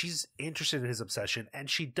 but she's interested in his obsession, and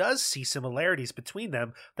she does see similarities between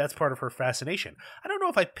them. That's part of her fascination. I don't know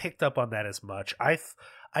if I picked up on that as much.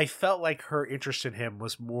 I felt like her interest in him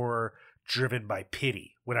was more driven by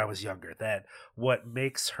pity when I was younger, that what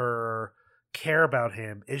makes her care about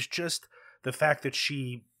him is just the fact that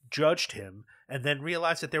she judged him and then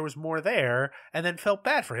realized that there was more there and then felt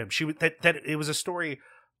bad for him. That it was a story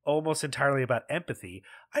almost entirely about empathy.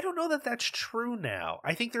 I don't know that that's true now.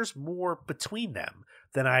 I think there's more between them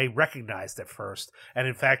than I recognized at first. And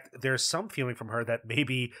in fact, there's some feeling from her that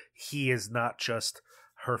maybe he is not just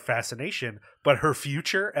her fascination, but her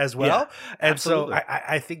future as well. Yeah, and absolutely. So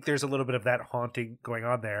I think there's a little bit of that haunting going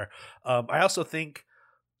on there. I also think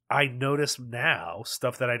I notice now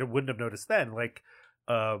stuff that I wouldn't have noticed then. Like,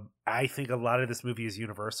 I think a lot of this movie is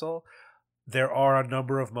universal. There are a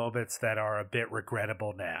number of moments that are a bit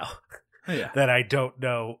regrettable now that I don't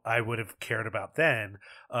know I would have cared about then,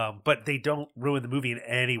 but they don't ruin the movie in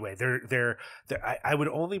any way. I would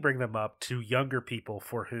only bring them up to younger people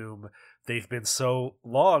for whom they've been so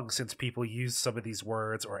long since people used some of these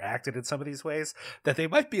words or acted in some of these ways that they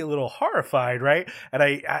might be a little horrified, right? And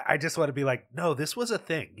I just want to be like, no, this was a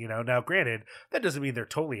thing, you know? Now, granted, that doesn't mean they're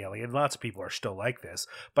totally alien. Lots of people are still like this,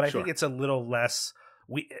 but I think it's a little less...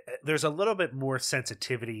 there's a little bit more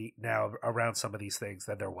sensitivity now around some of these things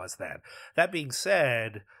than there was then. That being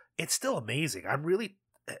said, it's still amazing. I'm really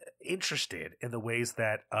interested in the ways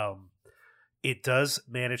that it does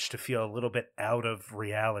manage to feel a little bit out of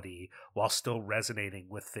reality while still resonating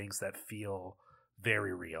with things that feel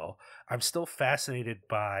very real. I'm still fascinated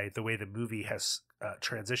by the way the movie has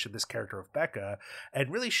transitioned this character of Becca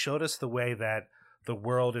and really showed us the way that the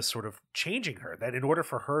world is sort of changing her, that in order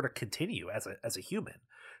for her to continue as a human,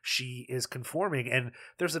 she is conforming. And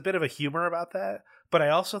there's a bit of a humor about that, but I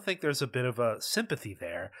also think there's a bit of a sympathy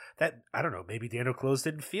there that, I don't know, maybe Daniel Clowes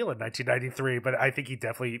didn't feel in 1993, but I think he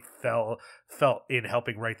definitely felt in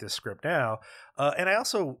helping write this script now. And I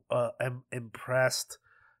also am impressed,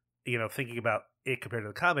 you know, thinking about it compared to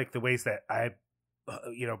the comic, the ways that I,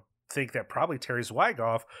 think that probably Terry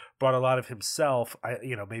Zwigoff brought a lot of himself,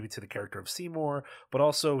 maybe to the character of Seymour, but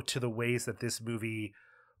also to the ways that this movie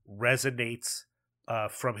resonates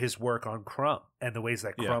from his work on Crumb and the ways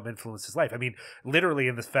that Crumb influenced his life. I mean, literally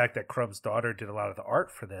in the fact that Crumb's daughter did a lot of the art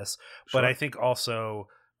for this, but I think also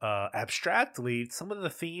abstractly, some of the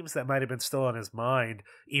themes that might have been still on his mind,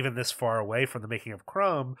 even this far away from the making of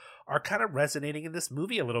Crumb, are kind of resonating in this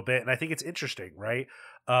movie a little bit, and I think it's interesting, right?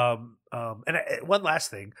 One last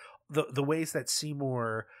thing, the ways that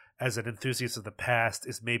Seymour, as an enthusiast of the past,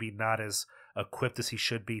 is maybe not as equipped as he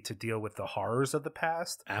should be to deal with the horrors of the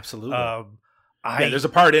past. Absolutely. There's a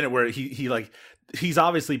part in it where he's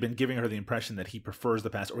obviously been giving her the impression that he prefers the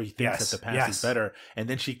past, or he thinks that the past is better, and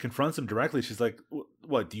then she confronts him directly. She's like,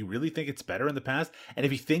 "What? Do you really think it's better in the past?" And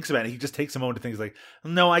if he thinks about it, he just takes a moment to think. He's like,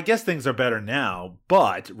 "No, I guess things are better now."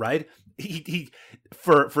 But right, he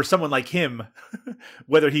for someone like him,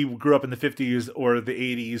 whether he grew up in the 50s or the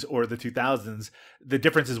 80s or the 2000s, the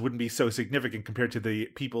differences wouldn't be so significant compared to the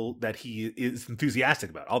people that he is enthusiastic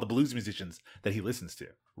about, all the blues musicians that he listens to.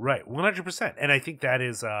 Right, 100%. And I think that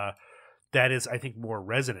is I think more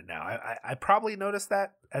resonant now. I probably noticed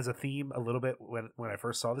that as a theme a little bit when I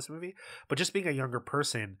first saw this movie, but just being a younger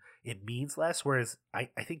person, it means less. Whereas I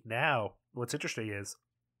think now what's interesting is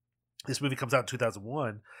this movie comes out in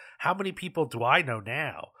 2001. How many people do I know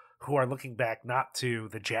now who are looking back not to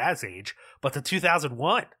the jazz age, but to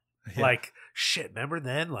 2001? Yeah. Like, shit, remember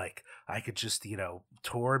then? Like, I could just,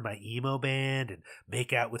 tour in my emo band and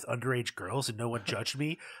make out with underage girls and no one judged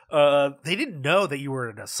me. They didn't know that you were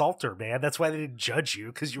an assaulter, man. That's why they didn't judge you,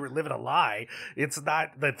 because you were living a lie. It's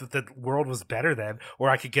not that the world was better then, or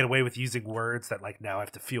I could get away with using words that, like, now I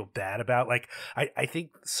have to feel bad about. Like, I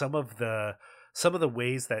think some of the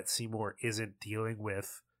ways that Seymour isn't dealing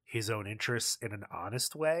with his own interests in an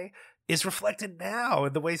honest way is reflected now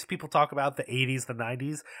in the ways people talk about the 80s, the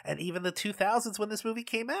 90s, and even the 2000s when this movie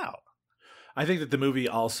came out. I think that the movie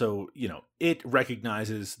also, it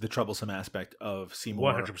recognizes the troublesome aspect of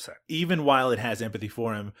Seymour. 100%. Even while it has empathy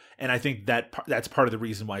for him. And I think that's part of the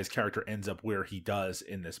reason why his character ends up where he does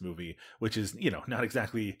in this movie, which is, not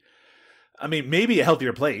exactly... I mean, maybe a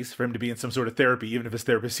healthier place for him to be in some sort of therapy, even if his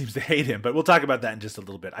therapist seems to hate him. But we'll talk about that in just a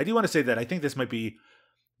little bit. I do want to say that I think this might be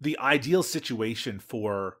the ideal situation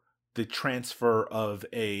for the transfer of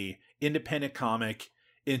a independent comic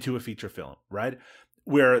into a feature film, right?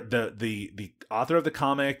 Where the author of the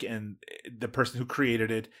comic and the person who created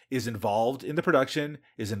it is involved in the production,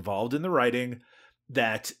 is involved in the writing,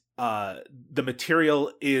 that the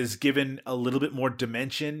material is given a little bit more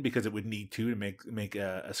dimension because it would need to make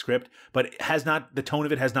a script, but it has not, the tone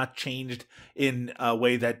of it has not changed in a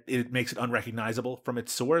way that it makes it unrecognizable from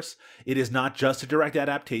its source. It is not just a direct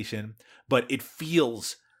adaptation, but it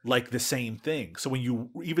feels like the same thing. So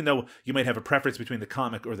even though you might have a preference between the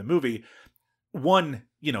comic or the movie, one,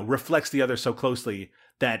 reflects the other so closely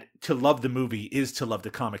that to love the movie is to love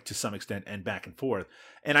the comic to some extent, and back and forth.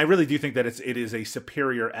 And I really do think that it is a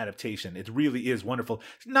superior adaptation. It really is wonderful.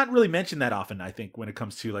 It's not really mentioned that often, I think, when it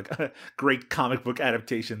comes to like great comic book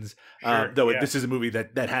adaptations. Sure, This is a movie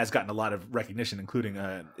that has gotten a lot of recognition, including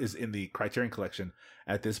is in the Criterion Collection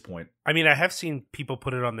at this point. I mean, I have seen people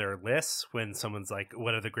put it on their lists when someone's like,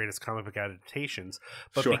 what are the greatest comic book adaptations?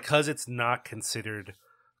 But sure, because it's not considered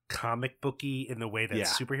comic booky in the way that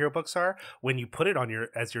superhero books are, when you put it on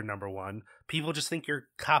as your number one, people just think you're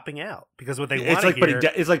copping out, because what they want to hear...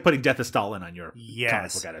 It's like putting Death of Stalin on your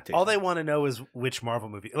comic book adaptation. All they want to know is which Marvel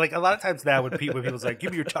movie. Like, a lot of times now when people's like,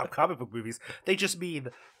 give me your top comic book movies, they just mean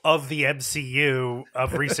of the MCU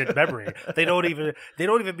of recent memory. They don't even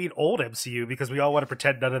mean old MCU, because we all want to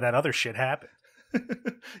pretend none of that other shit happened.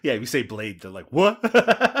 Yeah, if you say Blade, they're like, what?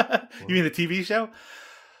 You mean the TV show?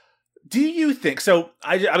 Do you think, so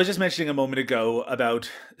I was just mentioning a moment ago about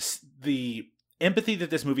the empathy that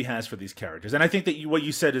this movie has for these characters, and I think that what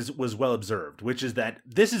you said was well observed, which is that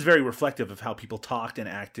this is very reflective of how people talked and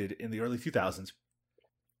acted in the early 2000s.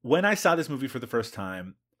 When I saw this movie for the first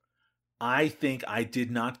time, I think I did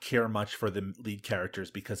not care much for the lead characters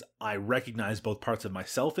because I recognized both parts of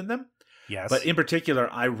myself in them. Yes. But in particular,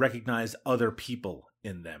 I recognize other people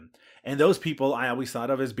in them. And those people I always thought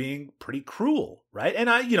of as being pretty cruel, right? And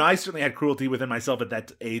I certainly had cruelty within myself at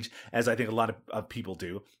that age, as I think a lot of people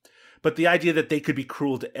do. But the idea that they could be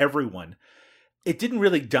cruel to everyone, it didn't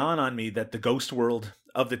really dawn on me that the ghost world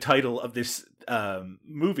of the title of this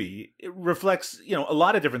movie, it reflects, a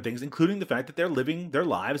lot of different things, including the fact that they're living their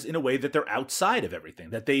lives in a way that they're outside of everything,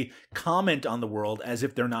 that they comment on the world as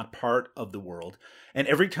if they're not part of the world. And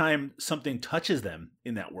every time something touches them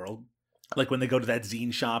in that world, like when they go to that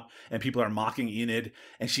zine shop and people are mocking Enid,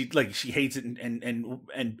 and she hates it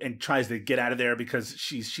and tries to get out of there because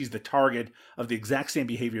she's the target of the exact same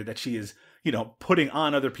behavior that she is, putting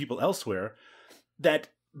on other people elsewhere. That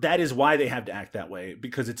is why they have to act that way,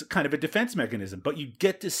 because it's kind of a defense mechanism. But you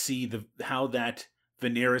get to see how that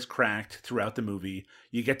veneer is cracked throughout the movie.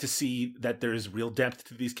 You get to see that there's real depth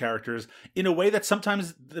to these characters in a way that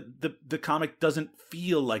sometimes the comic doesn't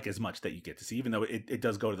feel like as much that you get to see, even though it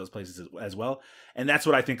does go to those places as well. And that's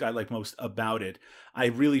what I think I like most about it. I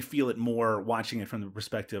really feel it more watching it from the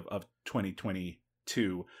perspective of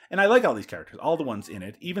 2022. And I like all these characters, all the ones in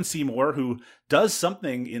it, even Seymour, who does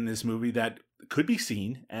something in this movie that could be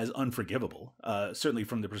seen as unforgivable, certainly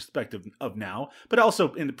from the perspective of now, but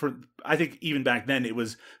also I think even back then it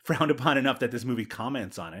was frowned upon enough that this movie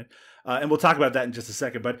comments on it. And we'll talk about that in just a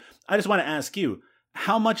second. But I just want to ask you,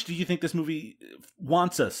 how much do you think this movie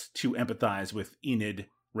wants us to empathize with Enid,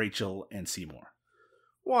 Rachel, and Seymour?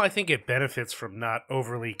 Well, I think it benefits from not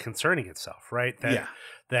overly concerning itself, right? That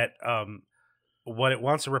what it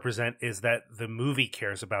wants to represent is that the movie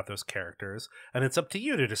cares about those characters, and it's up to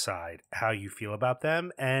you to decide how you feel about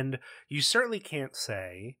them. And you certainly can't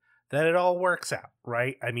say that it all works out,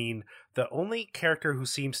 right? I mean, the only character who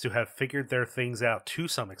seems to have figured their things out to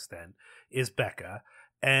some extent is Becca,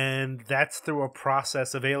 and that's through a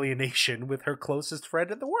process of alienation with her closest friend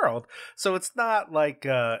in the world. So it's not like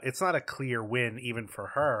it's not a clear win even for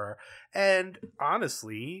her. And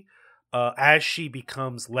honestly, as she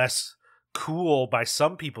becomes less cool by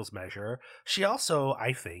some people's measure, she also,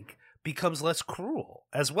 I think, becomes less cruel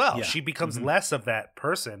as well. Yeah. She becomes less of that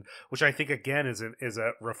person, which I think again is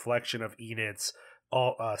a reflection of Enid's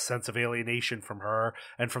sense of alienation from her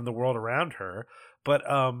and from the world around her. But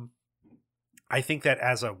I think that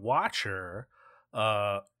as a watcher,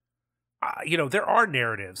 there are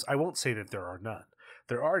narratives. I won't say that there are none.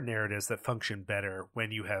 There are narratives that function better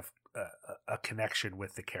when you have a connection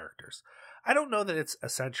with the characters. I don't know that it's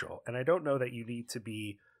essential, and I don't know that you need to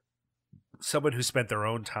be someone who spent their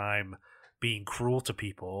own time being cruel to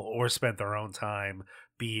people or spent their own time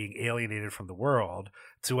being alienated from the world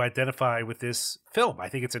to identify with this film. I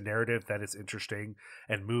think it's a narrative that is interesting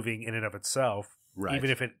and moving in and of itself, right, even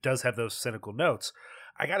if it does have those cynical notes.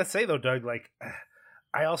 I gotta say, though, Doug,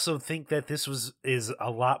 I also think that this is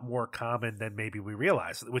a lot more common than maybe we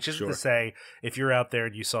realize, which isn't to say if you're out there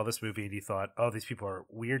and you saw this movie and you thought, oh, these people are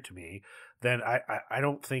weird to me, then I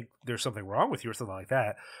don't think there's something wrong with you or something like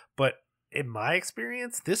that. But in my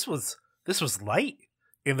experience, this was light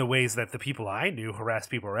in the ways that the people I knew harassed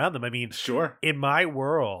people around them. I mean, in my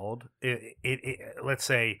world, let's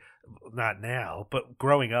say not now, but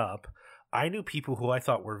growing up, I knew people who I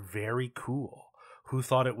thought were very cool, who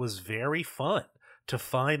thought it was very fun to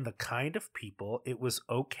find the kind of people it was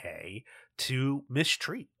okay to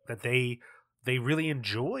mistreat, that they really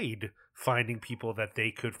enjoyed finding people that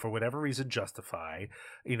they could, for whatever reason, justify,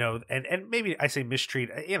 and maybe I say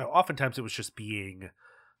mistreat, oftentimes it was just being,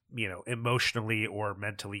 emotionally or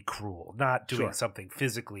mentally cruel, not doing something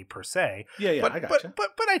physically per se. Yeah, but, I gotcha.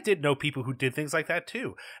 But I did know people who did things like that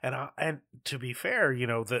too. And to be fair,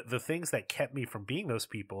 the things that kept me from being those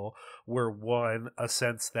people were, one, a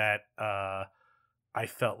sense that, I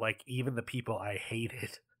felt like even the people I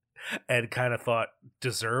hated and kind of thought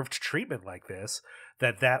deserved treatment like this,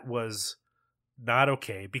 that was not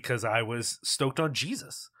okay because I was stoked on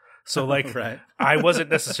Jesus. So right. I wasn't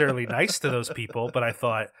necessarily nice to those people, but I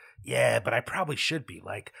thought, yeah, but I probably should be.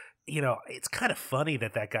 It's kind of funny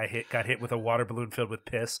that guy got hit with a water balloon filled with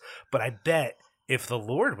piss, but I bet if the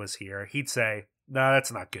Lord was here, he'd say, no,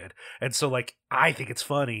 that's not good. And so I think it's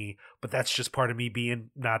funny, but that's just part of me being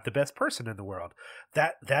not the best person in the world.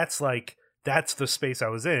 That's the space I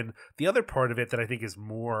was in. The other part of it that I think is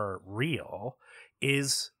more real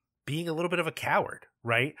is being a little bit of a coward,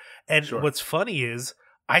 right? And what's funny is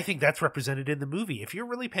I think that's represented in the movie. If you're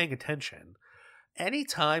really paying attention,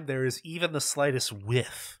 anytime there is even the slightest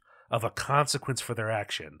whiff of a consequence for their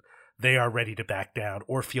action, they are ready to back down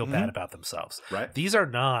or feel bad about themselves. Right. These are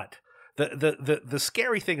not the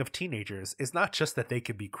scary thing of teenagers is not just that they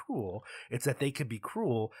can be cruel, it's that they can be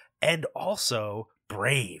cruel and also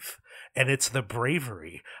brave. And it's the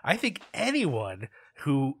bravery. I think anyone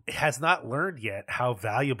who has not learned yet how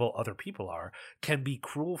valuable other people are can be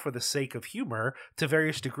cruel for the sake of humor to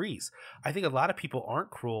various degrees. I think a lot of people aren't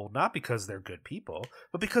cruel not because they're good people,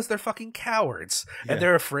 but because they're fucking cowards. Yeah. And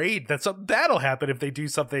they're afraid that something bad will happen if they do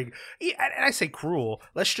something. And I say cruel,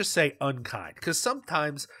 let's just say unkind. Because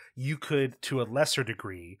sometimes you could, to a lesser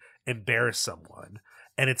degree, embarrass someone.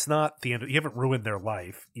 And it's not the end. You haven't ruined their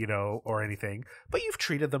life, or anything, but you've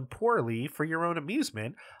treated them poorly for your own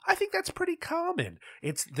amusement. I think that's pretty common.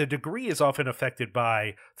 The degree is often affected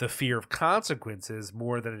by the fear of consequences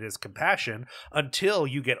more than it is compassion until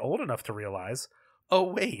you get old enough to realize, oh,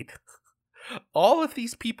 wait, all of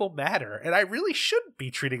these people matter, and I really shouldn't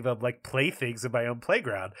be treating them like playthings in my own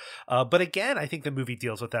playground. But again, I think the movie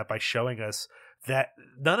deals with that by showing us that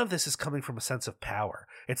none of this is coming from a sense of power.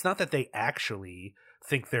 It's not that they actually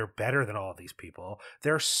think they're better than all of these people.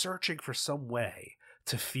 They're searching for some way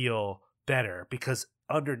to feel better, because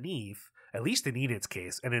underneath, at least in Enid's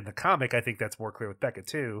case, and in the comic, I think that's more clear with Becca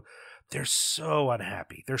too, they're so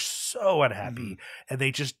unhappy. They're so unhappy, and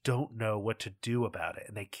they just don't know what to do about it,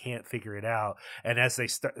 and they can't figure it out. And as they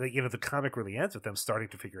start, the comic really ends with them starting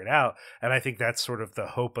to figure it out. And I think that's sort of the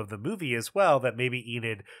hope of the movie as well, that maybe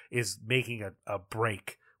Enid is making a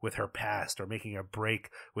break with her past, or making a break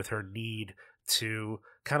with her need to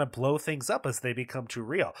kind of blow things up as they become too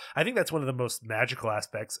real. I think that's one of the most magical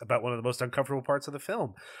aspects about one of the most uncomfortable parts of the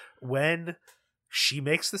film. When she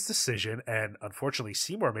makes this decision, and unfortunately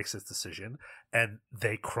Seymour makes this decision, and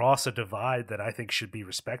they cross a divide that I think should be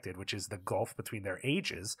respected, which is the gulf between their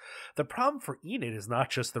ages. The problem for Enid is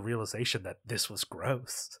not just the realization that this was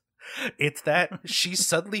gross. It's that she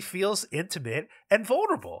suddenly feels intimate and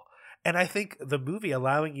vulnerable. And I think the movie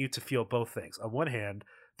allowing you to feel both things. On one hand,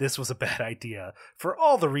 this was a bad idea for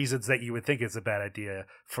all the reasons that you would think it's a bad idea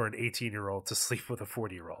for an 18-year-old to sleep with a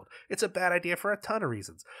 40-year-old. It's a bad idea for a ton of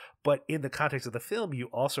reasons. But in the context of the film, you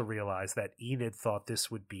also realize that Enid thought this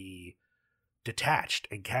would be detached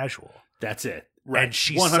and casual. That's it. Right. And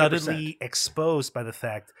she's 100%. suddenly exposed by the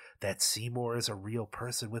fact that Seymour is a real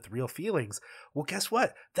person with real feelings. Well, guess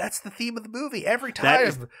what? That's the theme of the movie. Every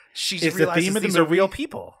time she realizes these are real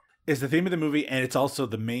people. Is the theme of the movie, and it's also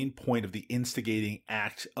the main point of the instigating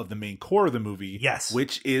act of the main core of the movie. Yes,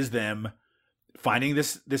 which is them finding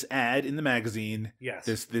this ad in the magazine. Yes,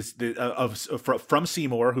 from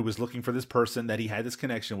Seymour, who was looking for this person that he had this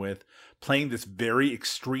connection with, playing this very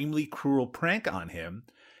extremely cruel prank on him,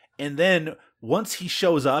 and then once he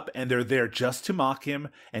shows up and they're there just to mock him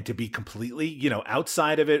and to be completely,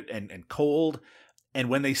 outside of it and cold, and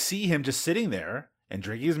when they see him just sitting there and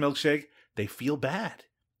drinking his milkshake, they feel bad.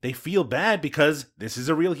 They feel bad because this is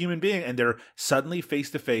a real human being, and they're suddenly face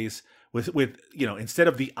to face with instead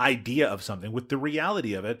of the idea of something, with the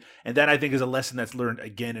reality of it. And that, I think, is a lesson that's learned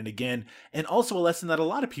again and again, and also a lesson that a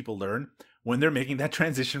lot of people learn when they're making that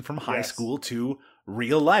transition from high school to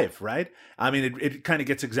real life, right? I mean, it kind of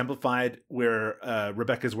gets exemplified where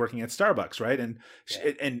Rebecca's working at Starbucks, right? And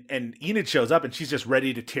and Enid shows up, and she's just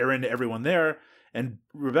ready to tear into everyone there. And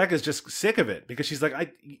Rebecca's just sick of it, because she's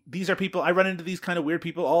like, these are people, I run into these kind of weird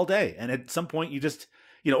people all day. And at some point you just,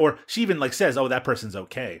 or she even says, oh, that person's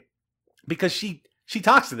okay. Because she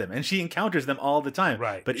talks to them and she encounters them all the time.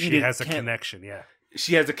 Right. But she has a connection. Yeah.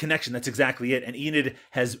 She has a connection. That's exactly it. And Enid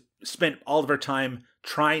has spent all of her time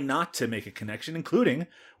trying not to make a connection, including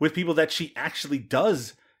with people that she actually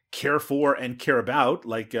does care for and care about,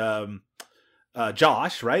 like,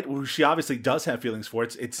 Josh, right? Who she obviously does have feelings for.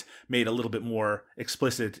 It's made a little bit more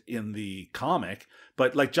explicit in the comic,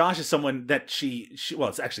 but like Josh is someone that she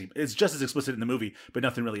it's just as explicit in the movie, but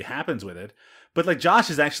nothing really happens with it. But like Josh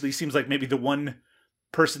seems like maybe the one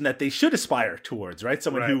person that they should aspire towards, right?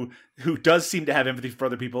 Someone who does seem to have empathy for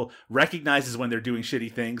other people, recognizes when they're doing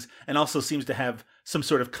shitty things, and also seems to have some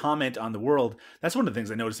sort of comment on the world. That's one of the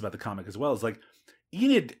things I noticed about the comic as well, is like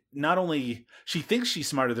Enid, not only she thinks she's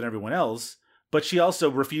smarter than everyone else, but she also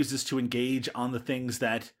refuses to engage on the things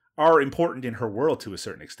that are important in her world to a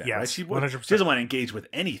certain extent. Yes, right? She 100%. doesn't want to engage with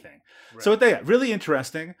anything. Right. So really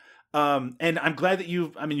interesting. And I'm glad that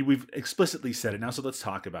we've explicitly said it now, so let's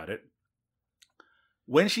talk about it.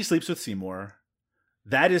 When she sleeps with Seymour,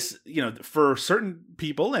 that is, for certain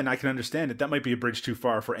people, and I can understand it, that might be a bridge too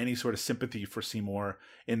far for any sort of sympathy for Seymour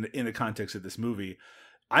in the context of this movie.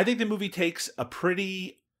 I think the movie takes a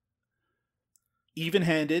pretty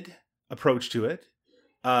even-handed approach to it.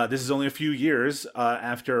 This is only a few years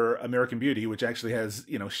after American Beauty, which actually has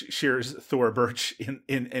shares Thora Birch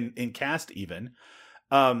in cast even,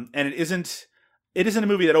 and it isn't a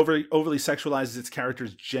movie that overly sexualizes its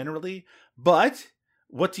characters generally. But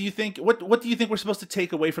what do you think? What do you think we're supposed to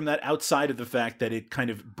take away from that, outside of the fact that it kind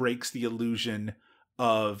of breaks the illusion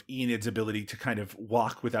of Enid's ability to kind of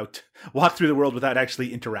walk through the world without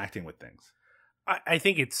actually interacting with things? I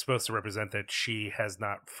think it's supposed to represent that she has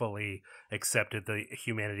not fully accepted the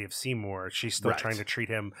humanity of Seymour. She's still trying to treat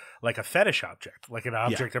him like a fetish object, like an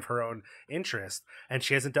object of her own interest, and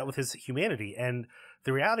she hasn't dealt with his humanity. And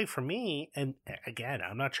the reality for me, and again,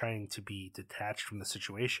 I'm not trying to be detached from the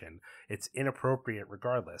situation, it's inappropriate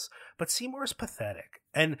regardless, but Seymour is pathetic.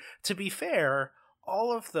 And to be fair,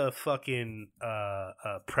 all of the fucking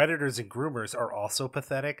predators and groomers are also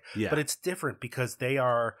pathetic, but it's different because they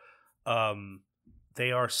are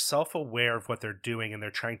self-aware of what they're doing, and they're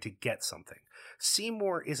trying to get something.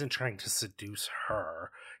 Seymour isn't trying to seduce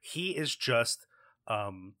her. He is just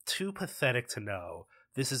too pathetic to know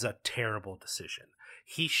this is a terrible decision.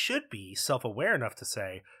 He should be self-aware enough to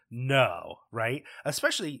say no, right?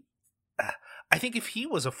 Especially, I think if he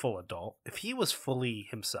was a full adult, if he was fully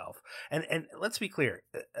himself, and let's be clear,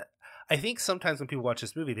 I think sometimes when people watch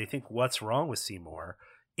this movie, they think what's wrong with Seymour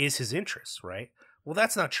is his interests, right? Well,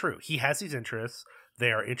 that's not true. He has these interests.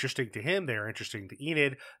 They are interesting to him. They are interesting to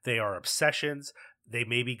Enid. They are obsessions. They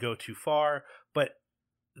maybe go too far, but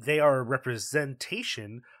they are a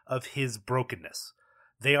representation of his brokenness.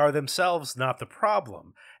 They are themselves not the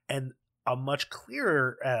problem. And a much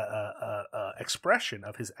clearer expression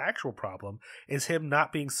of his actual problem is him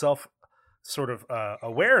not being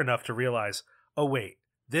aware enough to realize, oh, wait,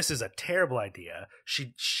 this is a terrible idea.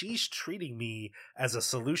 She's treating me as a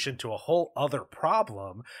solution to a whole other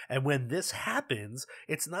problem. And when this happens,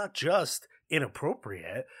 it's not just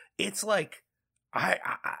inappropriate. It's like,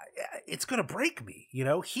 it's going to break me. You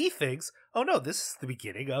know, he thinks, oh no, this is the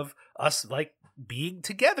beginning of us like being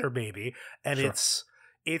together maybe. And Sure.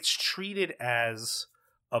 it's treated as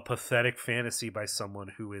a pathetic fantasy by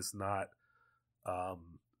someone who is not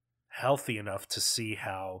healthy enough to see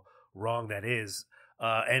how wrong that is.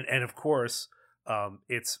 And of course,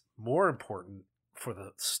 it's more important for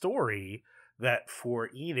the story that for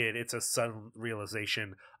Enid, it's a sudden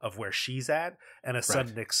realization of where she's at and a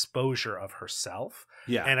sudden exposure of herself.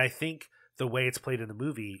 Yeah. And I think the way it's played in the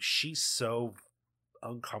movie, she's so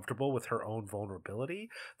uncomfortable with her own vulnerability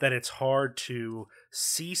that it's hard to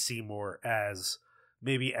see Seymour as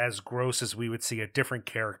maybe as gross as we would see a different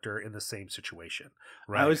character in the same situation.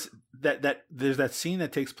 Right. That there's that scene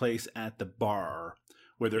that takes place at the bar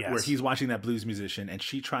where he's watching that blues musician and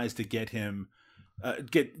she tries to get him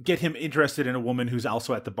get him interested in a woman who's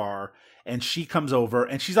also at the bar, and she comes over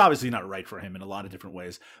and she's obviously not right for him in a lot of different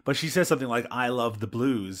ways, but she says something like, I love the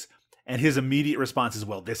blues. And his immediate response is,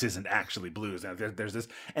 well, this isn't actually blues. Now, there's this.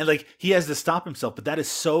 And like, he has to stop himself, but that is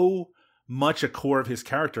so much a core of his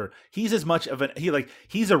character. He's as much of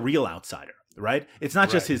he's a real outsider, right? It's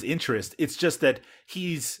not just his interest. It's just that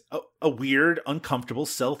he's a weird, uncomfortable,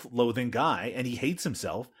 self-loathing guy, and he hates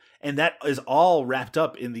himself. And that is all wrapped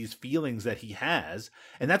up in these feelings that he has.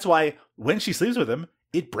 And that's why when she sleeps with him,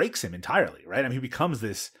 it breaks him entirely, right? I mean, he becomes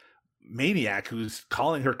this maniac who's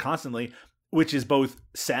calling her constantly, which is both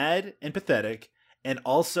sad and pathetic and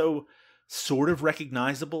also sort of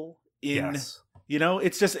recognizable in, you know,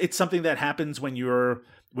 it's something that happens when you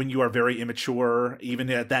are very immature, even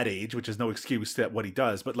at that age, which is no excuse to what he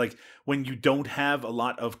does. But like when you don't have a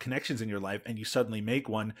lot of connections in your life and you suddenly make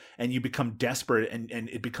one and you become desperate and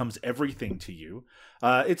it becomes everything to you.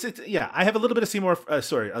 I have a little bit of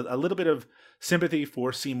a little bit of sympathy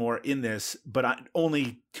for Seymour in this, but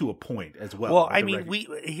only to a point as well. Well, I mean,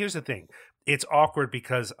 here's the thing. It's awkward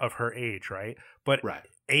because of her age, right? But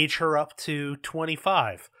age her up to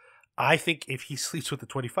 25. I think if he sleeps with a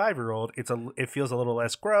 25-year-old, it feels a little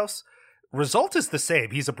less gross. Result is the same.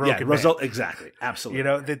 He's a broken man. Exactly. Absolutely. You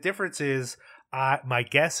know, the difference is, my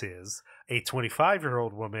guess is a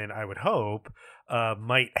 25-year-old woman, I would hope,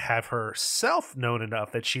 might have herself known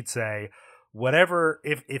enough that she'd say, whatever,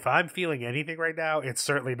 if I'm feeling anything right now, it's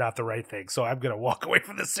certainly not the right thing. So I'm going to walk away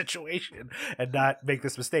from this situation and not make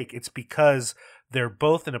this mistake. It's because they're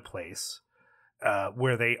both in a place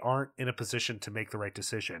where they aren't in a position to make the right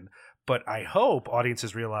decision. But I hope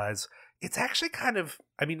audiences realize it's actually kind of,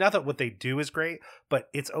 I mean, not that what they do is great, but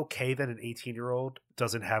it's okay that an 18-year-old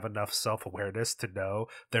doesn't have enough self-awareness to know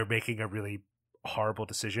they're making a really horrible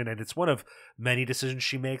decision. And it's one of many decisions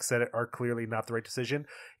she makes that are clearly not the right decision.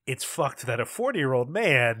 It's fucked that a 40-year-old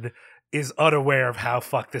man is unaware of how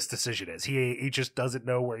fucked this decision is. He just doesn't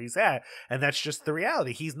know where he's at. And that's just the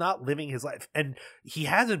reality. He's not living his life. And he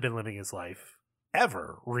hasn't been living his life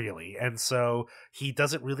ever, really. And so he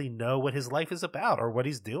doesn't really know what his life is about or what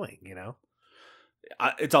he's doing, you know?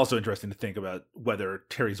 It's also interesting to think about whether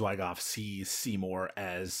Terry Zwigoff sees Seymour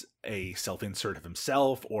as a self-insert of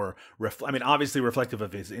himself or obviously reflective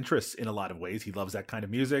of his interests in a lot of ways. He loves that kind of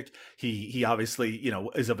music. He obviously, you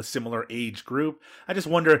know, is of a similar age group. I just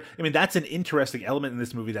wonder, I mean, that's an interesting element in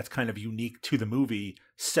this movie that's kind of unique to the movie,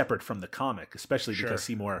 separate from the comic, especially because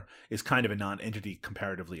Seymour is kind of a non-entity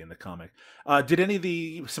comparatively in the comic. Did any of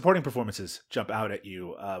the supporting performances jump out at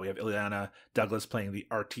you? We have Ileana Douglas playing the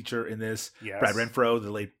art teacher in this. Yes. Brad Renfro,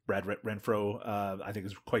 the late Brad Renfro, I think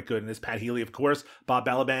is quite good in this. Pat Healy, of course. Bob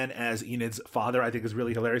Balaban as Enid's father, I think is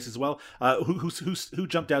really hilarious as well. Who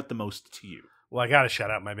jumped out the most to you? Well, I got to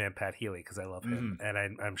shout out my man Pat Healy because I love him, and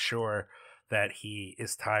I'm sure that he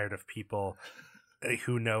is tired of people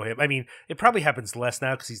who know him. I mean, it probably happens less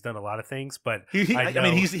now because he's done a lot of things. But I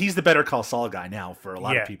mean, he's the Better Call Saul guy now for a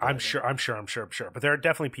lot of people. I'm sure. But there are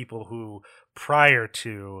definitely people who, prior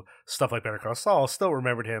to stuff like Better Call Saul, still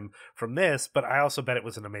remembered him from this. But I also bet it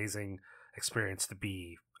was an amazing experience to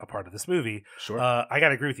be a part of this movie. Sure. I got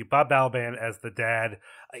to agree with you. Bob Balaban as the dad,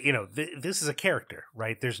 this is a character,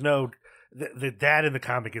 right? There's no... The dad in the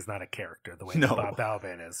comic is not a character the way that Bob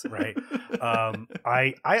Balaban is, right?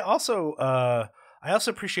 I also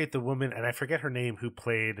appreciate the woman, and I forget her name, who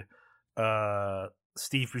played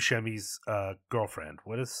Steve Buscemi's girlfriend.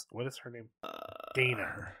 What is her name?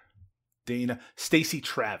 Dana Stacey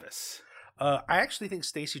Travis. I actually think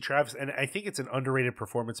Stacey Travis, and I think it's an underrated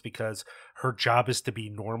performance because her job is to be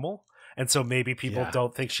normal. And so maybe people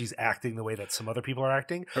don't think she's acting the way that some other people are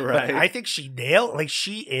acting. Right. But I think she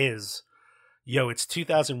she is, it's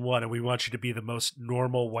 2001 and we want you to be the most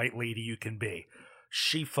normal white lady you can be.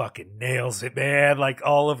 She fucking nails it, man. Like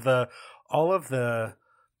all of the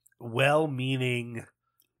well-meaning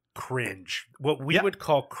cringe, what we would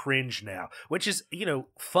call cringe now, which is,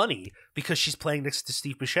 funny because she's playing next to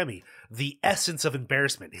Steve Buscemi, the essence of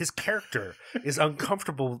embarrassment. His character is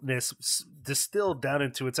uncomfortableness distilled down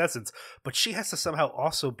into its essence, but she has to somehow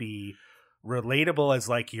also be relatable as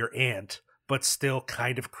like your aunt, but still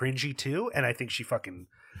kind of cringy too. And I think she fucking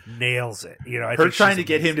nails it. I her think trying to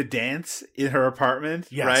get him to dance in her apartment,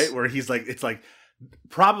 right? Where he's like, it's like,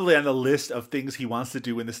 probably on the list of things he wants to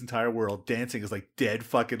do in this entire world, dancing is like dead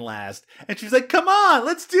fucking last. And she's like, come on,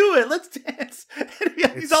 let's do it. Let's dance.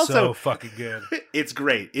 And he's also so fucking good. It's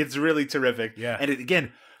great. It's really terrific. Yeah.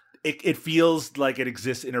 And it feels like it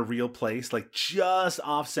exists in a real place, like just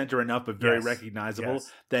off center enough, but very recognizable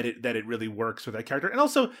that it really works with that character. And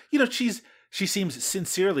also, she seems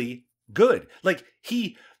sincerely good. Like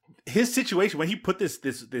his situation when he put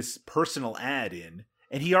this personal ad in,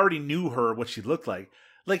 and he already knew what she looked like.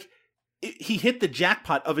 Like, he hit the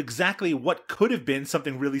jackpot of exactly what could have been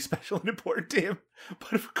something really special and important to him.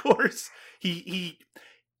 But of course, she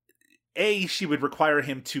would require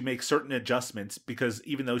him to make certain adjustments because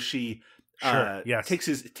even though she takes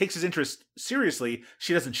his interest seriously,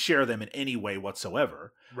 she doesn't share them in any way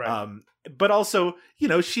whatsoever. Right. But also,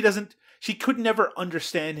 she could never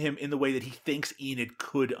understand him in the way that he thinks Enid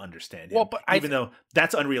could understand him. Well, but even though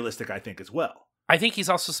that's unrealistic, I think, as well. I think he's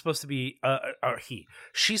also supposed to be,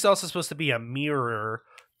 she's also supposed to be a mirror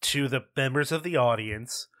to the members of the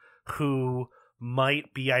audience who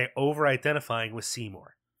might be over-identifying with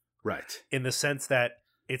Seymour. Right. In the sense that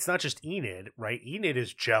it's not just Enid, right? Enid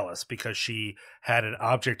is jealous because she had an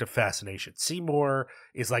object of fascination. Seymour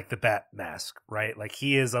is like the bat mask, right? Like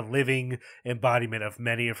he is a living embodiment of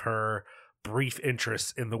many of her brief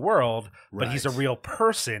interests in the world, but he's a real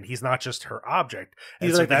person. He's not just her object.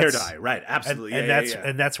 He's like the hair dye, right? Absolutely.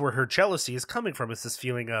 And that's where her jealousy is coming from. It's this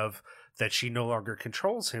feeling of that she no longer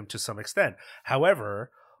controls him to some extent. However,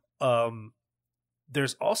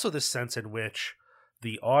 there's also this sense in which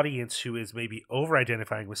the audience who is maybe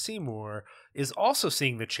over-identifying with Seymour is also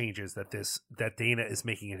seeing the changes that Dana is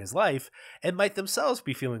making in his life and might themselves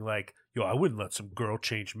be feeling like, I wouldn't let some girl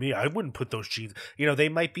change me. I wouldn't put those jeans. They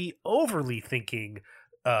might be overly thinking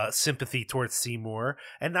sympathy towards Seymour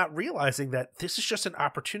and not realizing that this is just an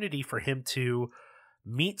opportunity for him to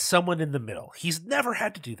meet someone in the middle. He's never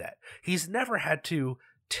had to do that. He's never had to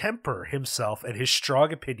temper himself and his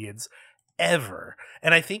strong opinions ever.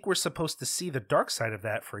 And I think we're supposed to see the dark side of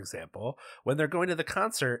that, for example, when they're going to the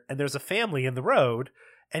concert and there's a family in the road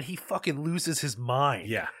and he fucking loses his mind.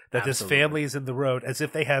 Yeah. That this family is in the road as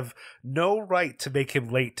if they have no right to make him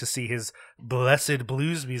late to see his blessed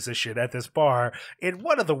blues musician at this bar in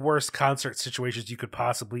one of the worst concert situations you could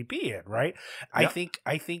possibly be in, right? Yep.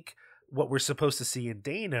 I think what we're supposed to see in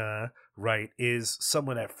Dana, right, is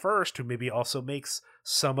someone at first who maybe also makes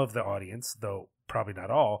some of the audience, though probably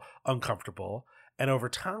not all, uncomfortable. And over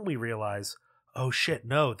time we realize, oh shit,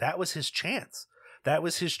 no, that was his chance. That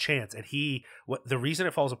was his chance. And the reason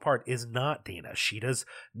it falls apart is not Dana. She does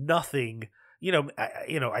nothing.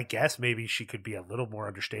 I guess maybe she could be a little more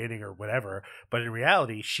understanding or whatever, but in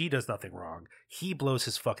reality, she does nothing wrong. He blows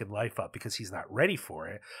his fucking life up because he's not ready for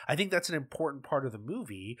it. I think that's an important part of the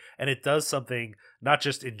movie, and it does something not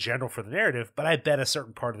just in general for the narrative, but I bet a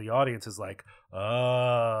certain part of the audience is like,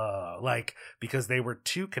 oh, like because they were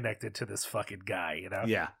too connected to this fucking guy,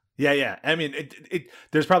 Yeah. Yeah. I mean,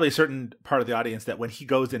 there's probably a certain part of the audience that when he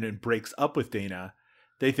goes in and breaks up with Dana,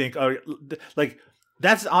 they think, oh, like,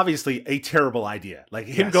 that's obviously a terrible idea. Like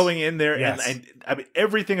him going in there and I mean,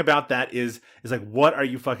 everything about that is like, what are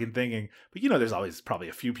you fucking thinking? But there's always probably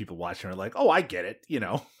a few people watching who are like, oh, I get it.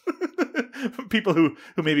 People who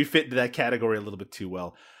maybe fit into that category a little bit too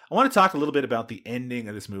well. I want to talk a little bit about the ending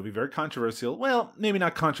of this movie. Very controversial. Well, maybe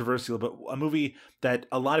not controversial, but a movie that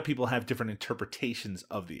a lot of people have different interpretations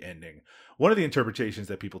of the ending. One of the interpretations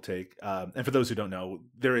that people take, and for those who don't know,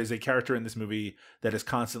 there is a character in this movie that is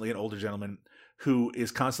constantly an older gentleman who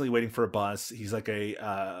is constantly waiting for a bus. He's like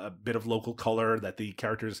a bit of local color that the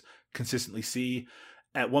characters consistently see.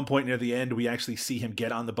 At one point near the end, we actually see him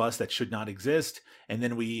get on the bus that should not exist. And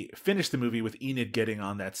then we finish the movie with Enid getting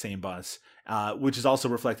on that same bus, which is also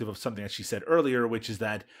reflective of something that she said earlier, which is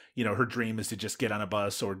that, you know, her dream is to just get on a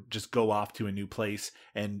bus or just go off to a new place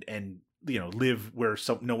and you know, live where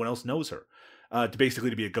no one else knows her, to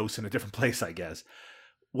basically be a ghost in a different place, I guess.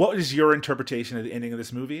 What is your interpretation of the ending of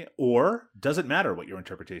this movie? Or does it matter what your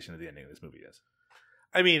interpretation of the ending of this movie is?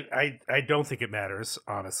 I mean, I don't think it matters,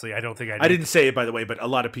 honestly. I don't think I didn't say it, by the way, but a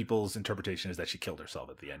lot of people's interpretation is that she killed herself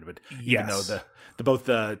at the end. But even though both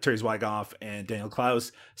Terry Zwigoff and Daniel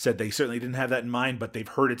Klaus said they certainly didn't have that in mind, but they've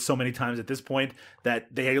heard it so many times at this point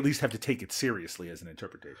that they at least have to take it seriously as an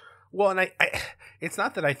interpretation. Well, and I it's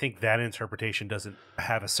not that I think that interpretation doesn't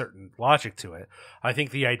have a certain logic to it. I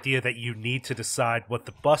think the idea that you need to decide what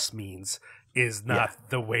the bus means is not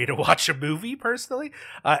the way to watch a movie, personally.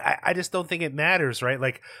 I just don't think it matters, right?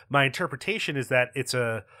 Like, my interpretation is that it's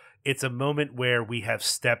a moment where we have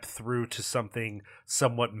stepped through to something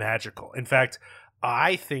somewhat magical. In fact,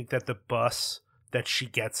 I think that the bus that she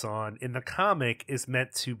gets on in the comic is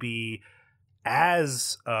meant to be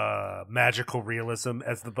as magical realism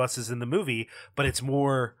as the bus is in the movie, but it's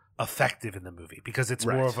more effective in the movie because it's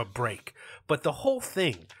more of a break. But the whole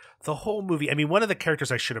movie, I mean, one of the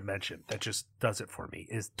characters I should have mentioned that just does it for me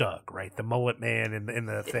is Doug, right? The mullet man in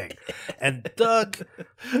the thing. And Doug,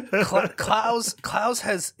 Klaus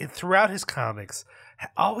has, throughout his comics,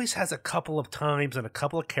 always has a couple of times and a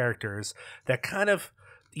couple of characters that kind of,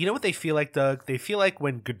 you know what they feel like, Doug? They feel like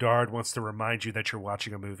when Godard wants to remind you that you're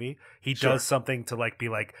watching a movie, he does something to like be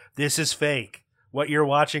like, this is fake. What you're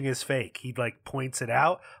watching is fake. He like points it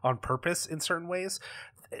out on purpose in certain ways.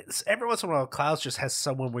 Every once in a while, Klaus just has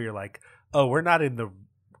someone where you're like, oh, we're in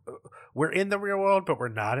the real world, but we're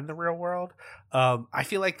not in the real world. I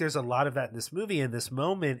feel like there's a lot of that in this movie, and this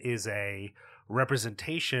moment is a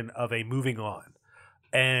representation of a moving on.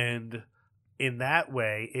 And in that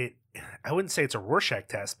way, I wouldn't say it's a Rorschach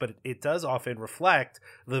test, but it does often reflect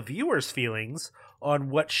the viewer's feelings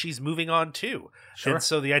on what she's moving on to. Sure. And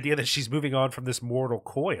so the idea that she's moving on from this mortal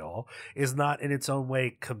coil is not in its own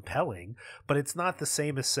way compelling, but it's not the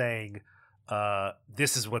same as saying,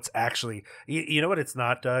 this is what's actually, you know what it's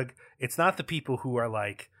not, Doug? It's not the people who are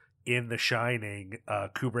like, in The Shining,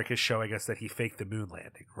 Kubrick is showing us that he faked the moon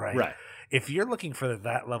landing, right? Right. If you're looking for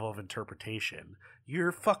that level of interpretation,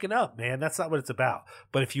 you're fucking up, man. That's not what it's about.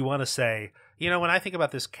 But if you want to say, you know, when I think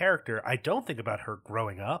about this character, I don't think about her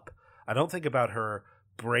growing up. I don't think about her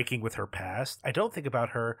breaking with her past. I don't think about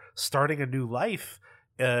her starting a new life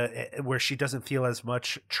where she doesn't feel as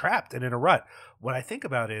much trapped and in a rut. What I think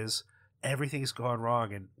about is everything's gone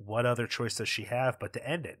wrong, and what other choice does she have but to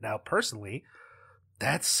end it? Now, personally,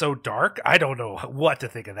 that's so dark. I don't know what to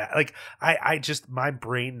think of that. Like, I just, my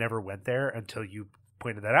brain never went there until you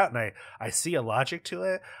pointed that out, and I see a logic to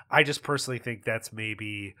it. I just personally think that's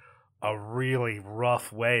maybe a really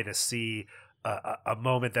rough way to see a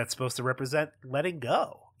moment that's supposed to represent letting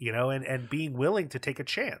go, you know, and being willing to take a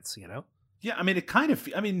chance, you know? Yeah, I mean, it kind of,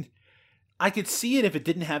 I mean, I could see it if it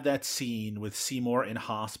didn't have that scene with Seymour in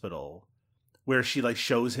hospital where she, like,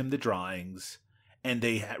 shows him the drawings and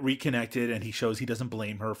they reconnected and he shows he doesn't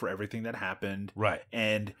blame her for everything that happened. Right.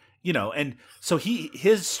 And, you know, and so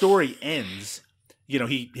his story ends, you know,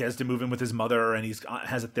 he has to move in with his mother and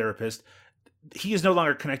has a therapist. He is no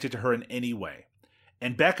longer connected to her in any way.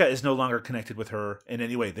 And Becca is no longer connected with her in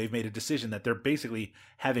any way. They've made a decision that they're basically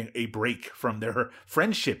having a break from their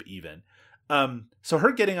friendship even. So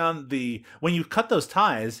her getting on when you cut those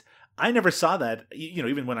ties, I never saw that, you know,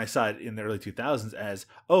 even when I saw it in the early 2000s as,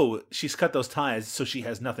 oh, she's cut those ties so she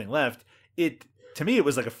has nothing left. To me, it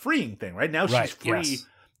was like a freeing thing, right? Now she's free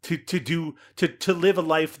to live a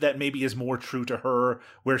life that maybe is more true to her,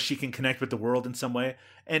 where she can connect with the world in some way.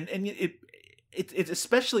 And it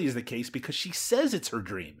especially is the case because she says it's her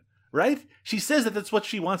dream, right? She says that that's what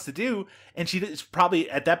she wants to do, and she is probably,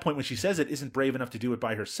 at that point when she says it, isn't brave enough to do it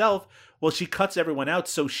by herself. Well, she cuts everyone out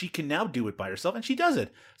so she can now do it by herself, and she does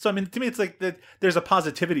it. So, I mean, to me, it's like there's a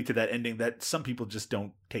positivity to that ending that some people just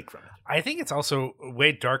don't take from it. I think it's also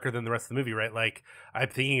way darker than the rest of the movie, right? Like, I'm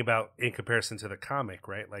thinking about in comparison to the comic,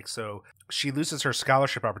 right? Like, so she loses her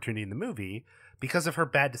scholarship opportunity in the movie because of her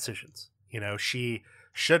bad decisions. You know, she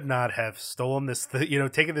should not have stolen this,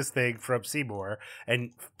 taken this thing from Seymour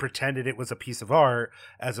and pretended it was a piece of art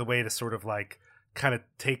as a way to sort of like kind of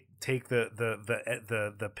take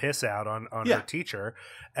the piss out on her teacher.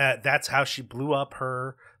 That's how she blew up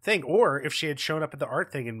her thing. Or if she had shown up at the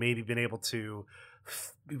art thing and maybe been able to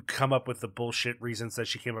come up with the bullshit reasons that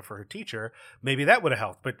she came up for her teacher, maybe that would have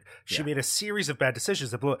helped. But she made a series of bad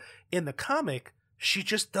decisions that blew up. In the comic, she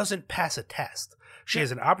just doesn't pass a test. She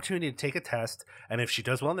has an opportunity to take a test, and if she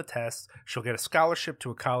does well on the test, she'll get a scholarship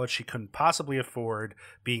to a college she couldn't possibly afford,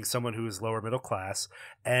 being someone who is lower middle class,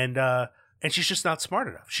 and she's just not smart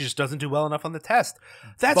enough. She just doesn't do well enough on the test.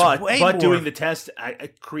 But doing the test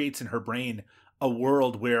it creates in her brain a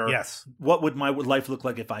world where what would my life look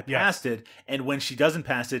like if I passed it? And when she doesn't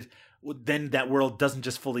pass it, then that world doesn't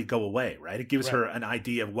just fully go away, right? It gives her an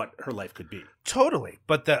idea of what her life could be. Totally.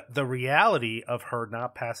 But the reality of her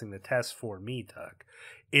not passing the test for me, Doug,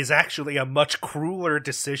 is actually a much crueler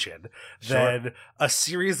decision than a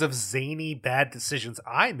series of zany bad decisions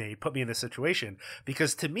I made put me in this situation.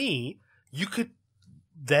 Because to me, you could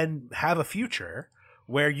then have a future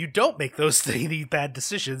where you don't make those zany bad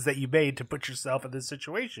decisions that you made to put yourself in this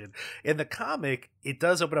situation. In the comic, it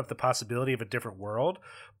does open up the possibility of a different world,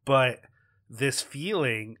 but this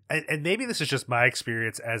feeling, and maybe this is just my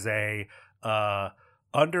experience as a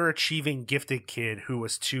underachieving gifted kid who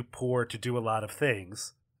was too poor to do a lot of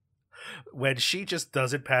things, when she just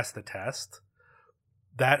doesn't pass the test,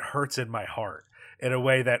 that hurts in my heart. In a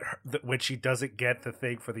way that when she doesn't get the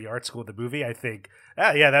thing for the art school, the movie, I think,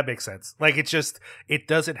 that makes sense. Like, it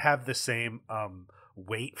doesn't have the same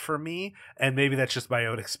weight for me. And maybe that's just my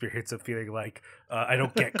own experience of feeling like I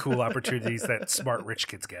don't get cool opportunities that smart rich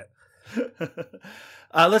kids get.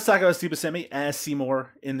 Let's talk about Steve Buscemi as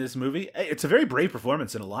Seymour in this movie. It's a very brave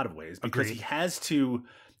performance in a lot of ways because he has to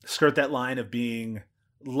skirt that line of being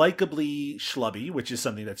likably schlubby, which is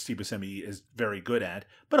something that Steve Buscemi is very good at,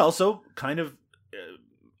 but also kind of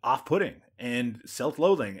off-putting and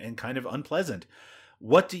self-loathing and kind of unpleasant.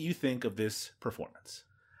 What do you think of this performance?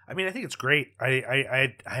 I mean, I think it's great.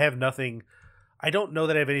 I have nothing. I don't know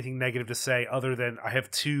that I have anything negative to say other than I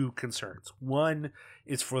have two concerns. One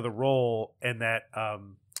is for the role, and that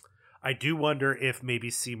I do wonder if maybe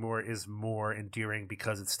Seymour is more endearing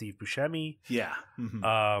because it's Steve Buscemi. Yeah.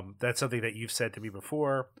 Mm-hmm. That's something that you've said to me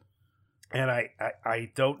before, and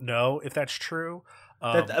I don't know if that's true.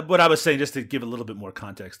 What I was saying, just to give a little bit more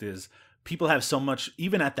context, is people have so much,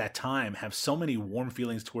 even at that time, have so many warm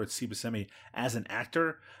feelings towards Steve Buscemi as an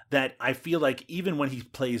actor that I feel like even when he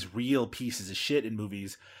plays real pieces of shit in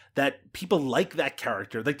movies, that people like that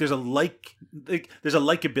character. Like there's a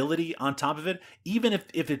likability on top of it, even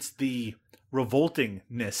if it's the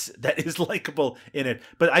revoltingness that is likable in it.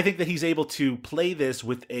 But I think that he's able to play this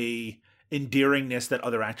with a endearingness that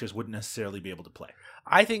other actors wouldn't necessarily be able to play.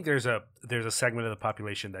 I think there's a segment of the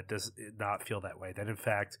population that does not feel that way. That in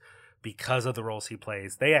fact, because of the roles he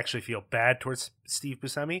plays, they actually feel bad towards Steve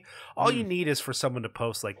Buscemi. All you need is for someone to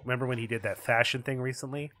post, like, remember when he did that fashion thing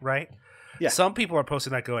recently, right? Yeah. Some people are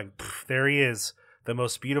posting that going, there he is, the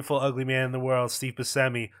most beautiful, ugly man in the world, Steve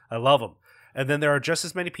Buscemi. I love him. And then there are just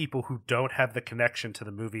as many people who don't have the connection to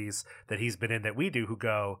the movies that he's been in that we do who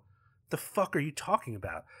go, the fuck are you talking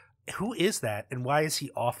about? Who is that? And why is he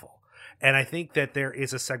awful? And I think that there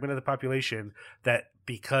is a segment of the population that,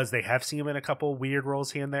 because they have seen him in a couple weird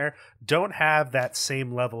roles here and there, don't have that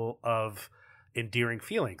same level of endearing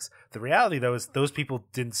feelings. The reality, though, is those people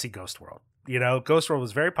didn't see Ghost World. You know, Ghost World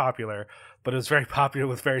was very popular, but it was very popular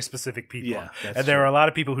with very specific people. Yeah, and there were a lot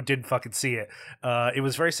of people who didn't fucking see it. It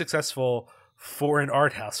was very successful for an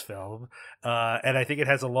art house film, and I think it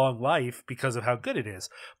has a long life because of how good it is.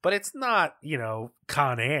 But it's not,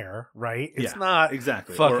 Con Air, right? It's not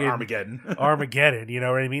exactly fucking or Armageddon. Armageddon, you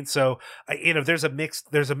know what I mean? So, there's a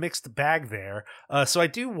mixed bag there. So I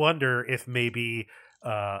do wonder if maybe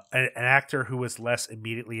an actor who was less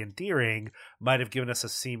immediately endearing might have given us a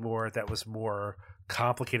Seymour that was more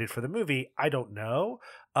complicated for the movie. I don't know.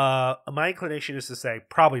 My inclination is to say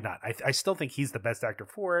probably not. I still think he's the best actor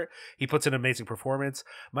for it. He puts in an amazing performance.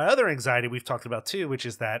 My other anxiety we've talked about too, which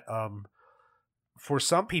is that for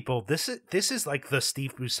some people this is like the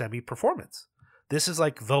Steve Buscemi performance. This is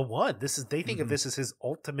like the one. They think of this as his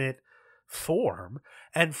ultimate form,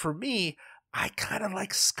 and for me, I kind of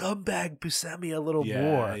like scumbag Buscemi a little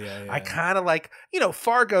more. Yeah. I kind of like,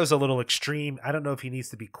 Fargo's a little extreme. I don't know if he needs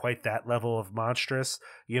to be quite that level of monstrous,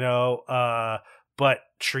 but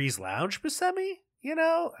Trees Lounge Buscemi,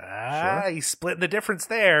 Sure. He's splitting the difference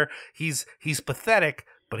there. He's pathetic,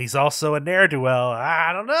 but he's also a ne'er-do-well.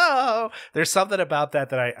 I don't know. There's something about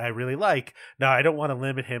that I really like. Now, I don't want to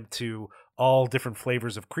limit him to all different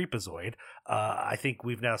flavors of Creepazoid. I think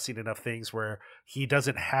we've now seen enough things where he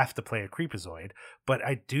doesn't have to play a Creepazoid, but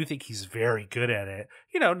I do think he's very good at it.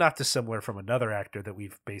 Not dissimilar from another actor that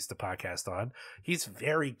we've based the podcast on. He's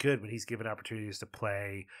very good when he's given opportunities to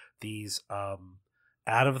play these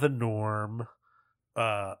out of the norm,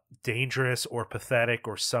 dangerous or pathetic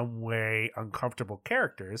or some way uncomfortable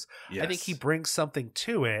characters. Yes. I think he brings something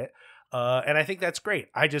to it, and I think that's great.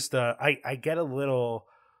 I just I get a little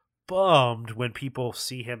bummed when people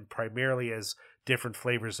see him primarily as different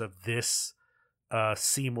flavors of this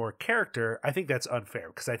Seymour character. I think that's unfair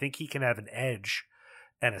because I think he can have an edge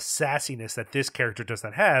and a sassiness that this character does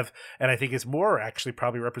not have, and I think is more actually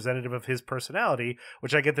probably representative of his personality,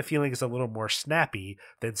 which I get the feeling is a little more snappy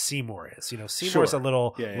than Seymour is. Seymour's a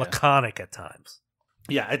little laconic at times.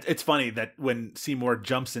 Yeah, it's funny that when Seymour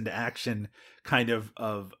jumps into action, kind of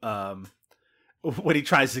when he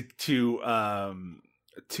tries to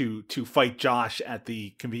fight Josh at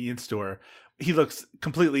the convenience store, he looks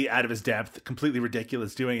completely out of his depth, completely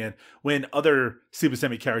ridiculous doing it, when other Steve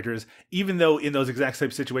Buscemi characters, even though in those exact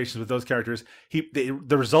same situations with those characters,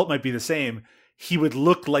 the result might be the same, he would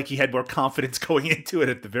look like he had more confidence going into it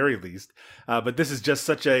at the very least. But this is just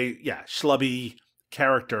such a schlubby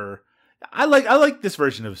character. I like this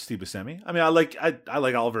version of Steve Buscemi. I mean, I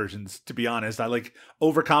like all versions, to be honest. I like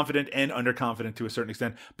overconfident and underconfident to a certain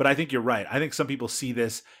extent. But I think you're right. I think some people see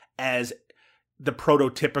this as the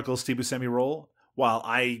prototypical Steve Buscemi role, while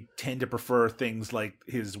I tend to prefer things like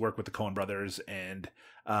his work with the Coen brothers and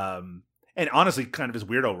honestly kind of his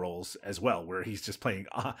weirdo roles as well, where he's just playing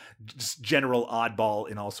just general oddball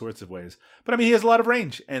in all sorts of ways. But I mean, he has a lot of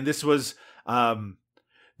range, and this was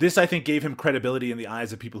this I think gave him credibility in the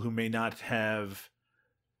eyes of people who may not have,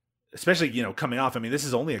 especially coming off. I mean, this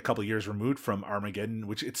is only a couple of years removed from Armageddon,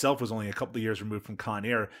 which itself was only a couple of years removed from Con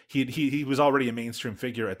Air. He was already a mainstream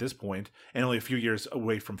figure at this point, and only a few years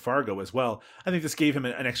away from Fargo as well. I think this gave him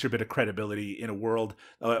an extra bit of credibility in a world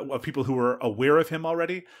of people who were aware of him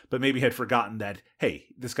already, but maybe had forgotten that, hey,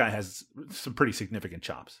 this guy has some pretty significant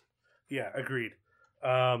chops. Yeah, agreed.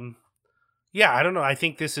 Yeah, I don't know. I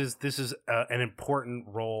think this is an important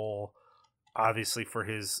role, obviously, for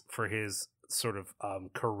his sort of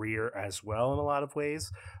career as well in a lot of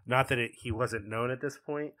ways. Not that he wasn't known at this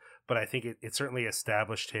point, but I think it certainly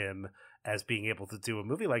established him as being able to do a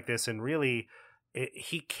movie like this, and really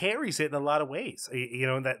he carries it in a lot of ways.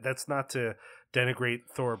 That's not to denigrate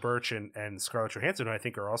Thora Birch and Scarlett Johansson, who I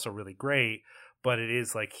think are also really great, but it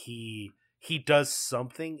is like he does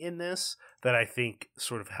something in this that I think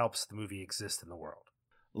sort of helps the movie exist in the world.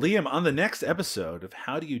 Liam, on the next episode of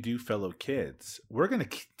How Do You Do, Fellow Kids, we're going to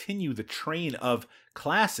continue the train of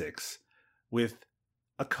classics with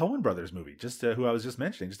a Coen Brothers movie, just who I was just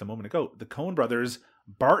mentioning just a moment ago. The Coen Brothers,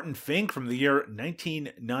 Barton Fink from the year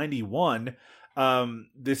 1991.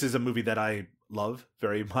 This is a movie that I love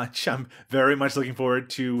very much. I'm very much looking forward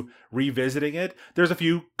to revisiting it. There's a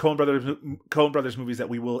few Coen Brothers movies that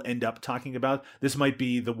we will end up talking about. This might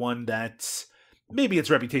be the one that's maybe its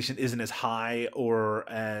reputation isn't as high or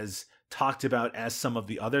as talked about as some of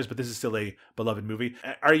the others, but this is still a beloved movie.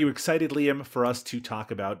 Are you excited, Liam, for us to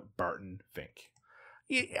talk about Barton Fink?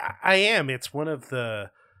 Yeah, I am. It's one of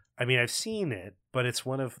the, I've seen it, but it's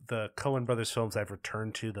one of the Coen Brothers films I've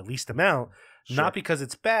returned to the least amount. Sure. Not because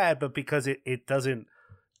it's bad, but because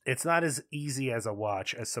it's not as easy as a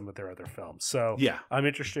watch as some of their other films. So yeah, I'm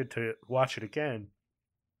interested to watch it again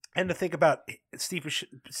and to think about Steve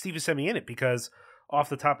Buscemi in it, because off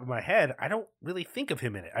the top of my head, I don't really think of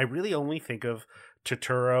him in it. I really only think of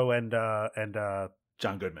Turturro and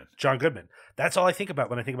John Goodman. John Goodman. That's all I think about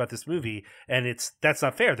when I think about this movie, and that's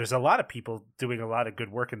not fair. There's a lot of people doing a lot of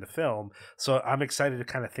good work in the film, so I'm excited to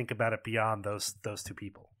kind of think about it beyond those two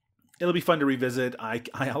people. It'll be fun to revisit. I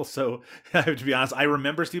also, to be honest, I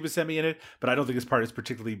remember Steve Buscemi in it, but I don't think his part is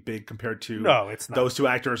particularly big compared to it's not. Those two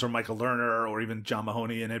actors or Michael Lerner or even John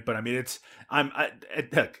Mahoney in it. But I mean,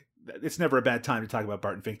 heck, it's never a bad time to talk about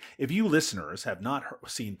Barton Fink. If you listeners have not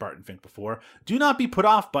seen Barton Fink before, do not be put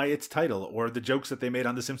off by its title or the jokes that they made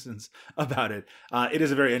on The Simpsons about it. It is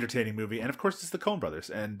a very entertaining movie. And of course, it's the Coen Brothers.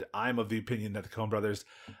 And I'm of the opinion that the Coen Brothers,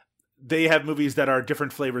 they have movies that are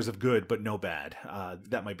different flavors of good, but no bad.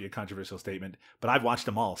 That might be a controversial statement, but I've watched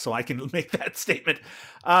them all, so I can make that statement.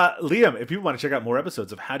 Liam, if you want to check out more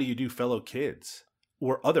episodes of How Do You Do, Fellow Kids,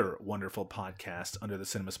 or other wonderful podcasts under the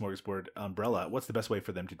Cinema Smorgasbord umbrella, what's the best way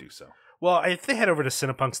for them to do so? Well, if they head over to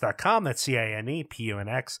Cinepunx.com, that's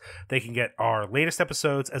CINEPUNX, they can get our latest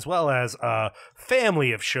episodes as well as a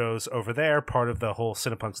family of shows over there, part of the whole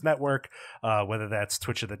Cinepunx network, whether that's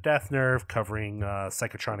Twitch of the Death Nerve, covering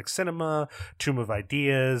Psychotronic Cinema, Tomb of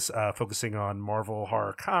Ideas, focusing on Marvel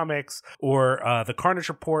horror comics, or The Carnage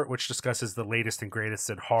Report, which discusses the latest and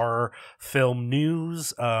greatest in horror film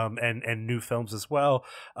news and new films as well.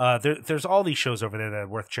 There's all these shows over there that are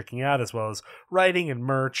worth checking out, as well as writing and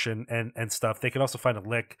merch and stuff. They can also find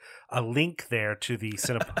a link there to the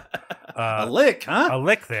a lick, huh? A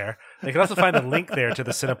lick there. They can also find a link there to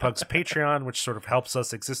the Cinepunx Patreon, which sort of helps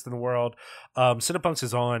us exist in the world. Cinepunx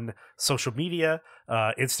is on social media,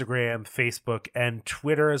 Instagram, Facebook, and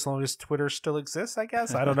Twitter, as long as Twitter still exists, I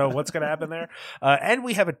guess. I don't know what's going to happen there. And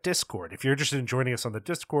we have a Discord. If you're interested in joining us on the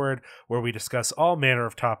Discord, where we discuss all manner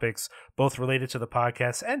of topics, both related to the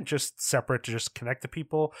podcast and just separate to just connect to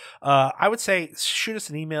people, I would say shoot us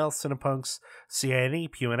an email, Cinepunx,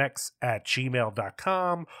 CINEPUNX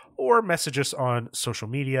 @gmail.com, or message us on social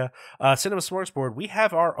media. Cinema Smorgasbord, we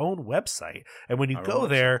have our own website. And when you go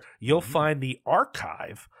there, you'll find the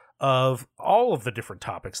archive of all of the different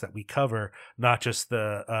topics that we cover, not just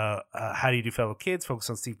the How Do You Do Fellow Kids, focus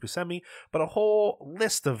on Steve Buscemi, but a whole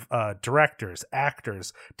list of directors,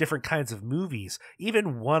 actors, different kinds of movies,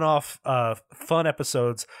 even one-off fun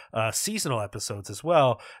episodes, seasonal episodes as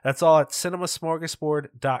well. That's all at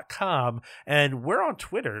cinemasmorgasbord.com. And we're on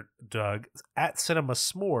Twitter, Doug, at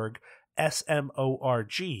cinemasmorg,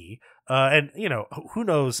 SMORG. And, you know, who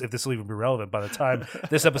knows if this will even be relevant by the time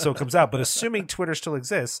this episode comes out. But assuming Twitter still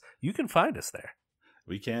exists, you can find us there.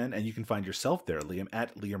 We can, and you can find yourself there, Liam,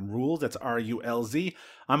 at Liam Rules. That's RULZ.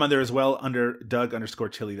 I'm on there as well under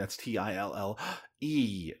Doug_Tilley. That's TILLEY.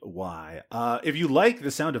 If you like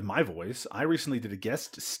the sound of my voice, I recently did a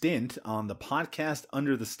guest stint on the podcast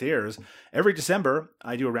Under the Stairs. Every December,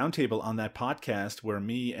 I do a roundtable on that podcast where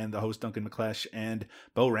me and the host Duncan McClesh and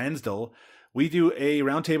Bo Ransdell, we do a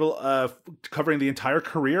roundtable covering the entire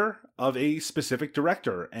career of a specific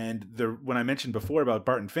director. And when I mentioned before about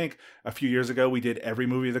Barton Fink, a few years ago, we did every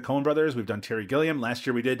movie of the Coen brothers. We've done Terry Gilliam. Last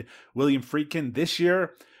year, we did William Friedkin. This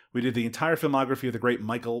year, we did the entire filmography of the great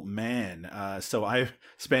Michael Mann. So I've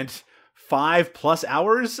spent 5+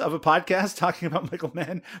 hours of a podcast talking about Michael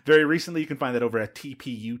Mann very recently. You can find that over at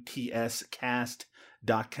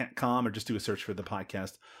tputscast.com, or just do a search for the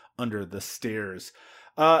podcast Under the Stairs.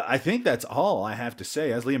 I think that's all I have to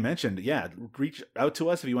say. As Liam mentioned, reach out to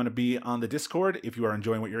us if you want to be on the Discord. If you are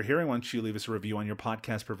enjoying what you're hearing, why don't you leave us a review on your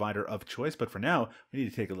podcast provider of choice. But for now, we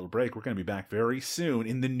need to take a little break. We're going to be back very soon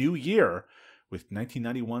in the new year with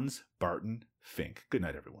 1991's Barton Fink. Good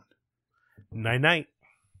night, everyone. Night-night.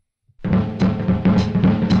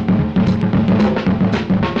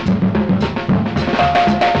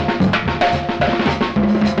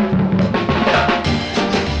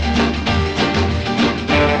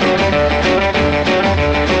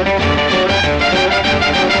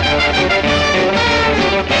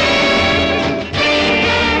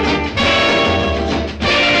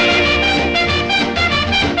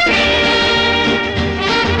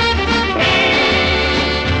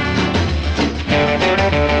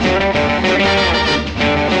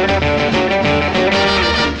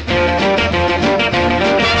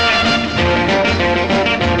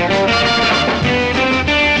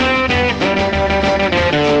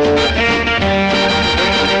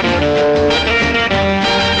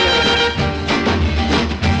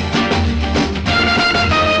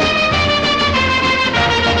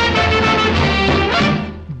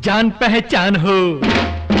 जान पहचान हो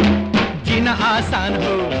जीना आसान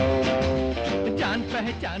हो जान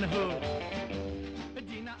पहचान हो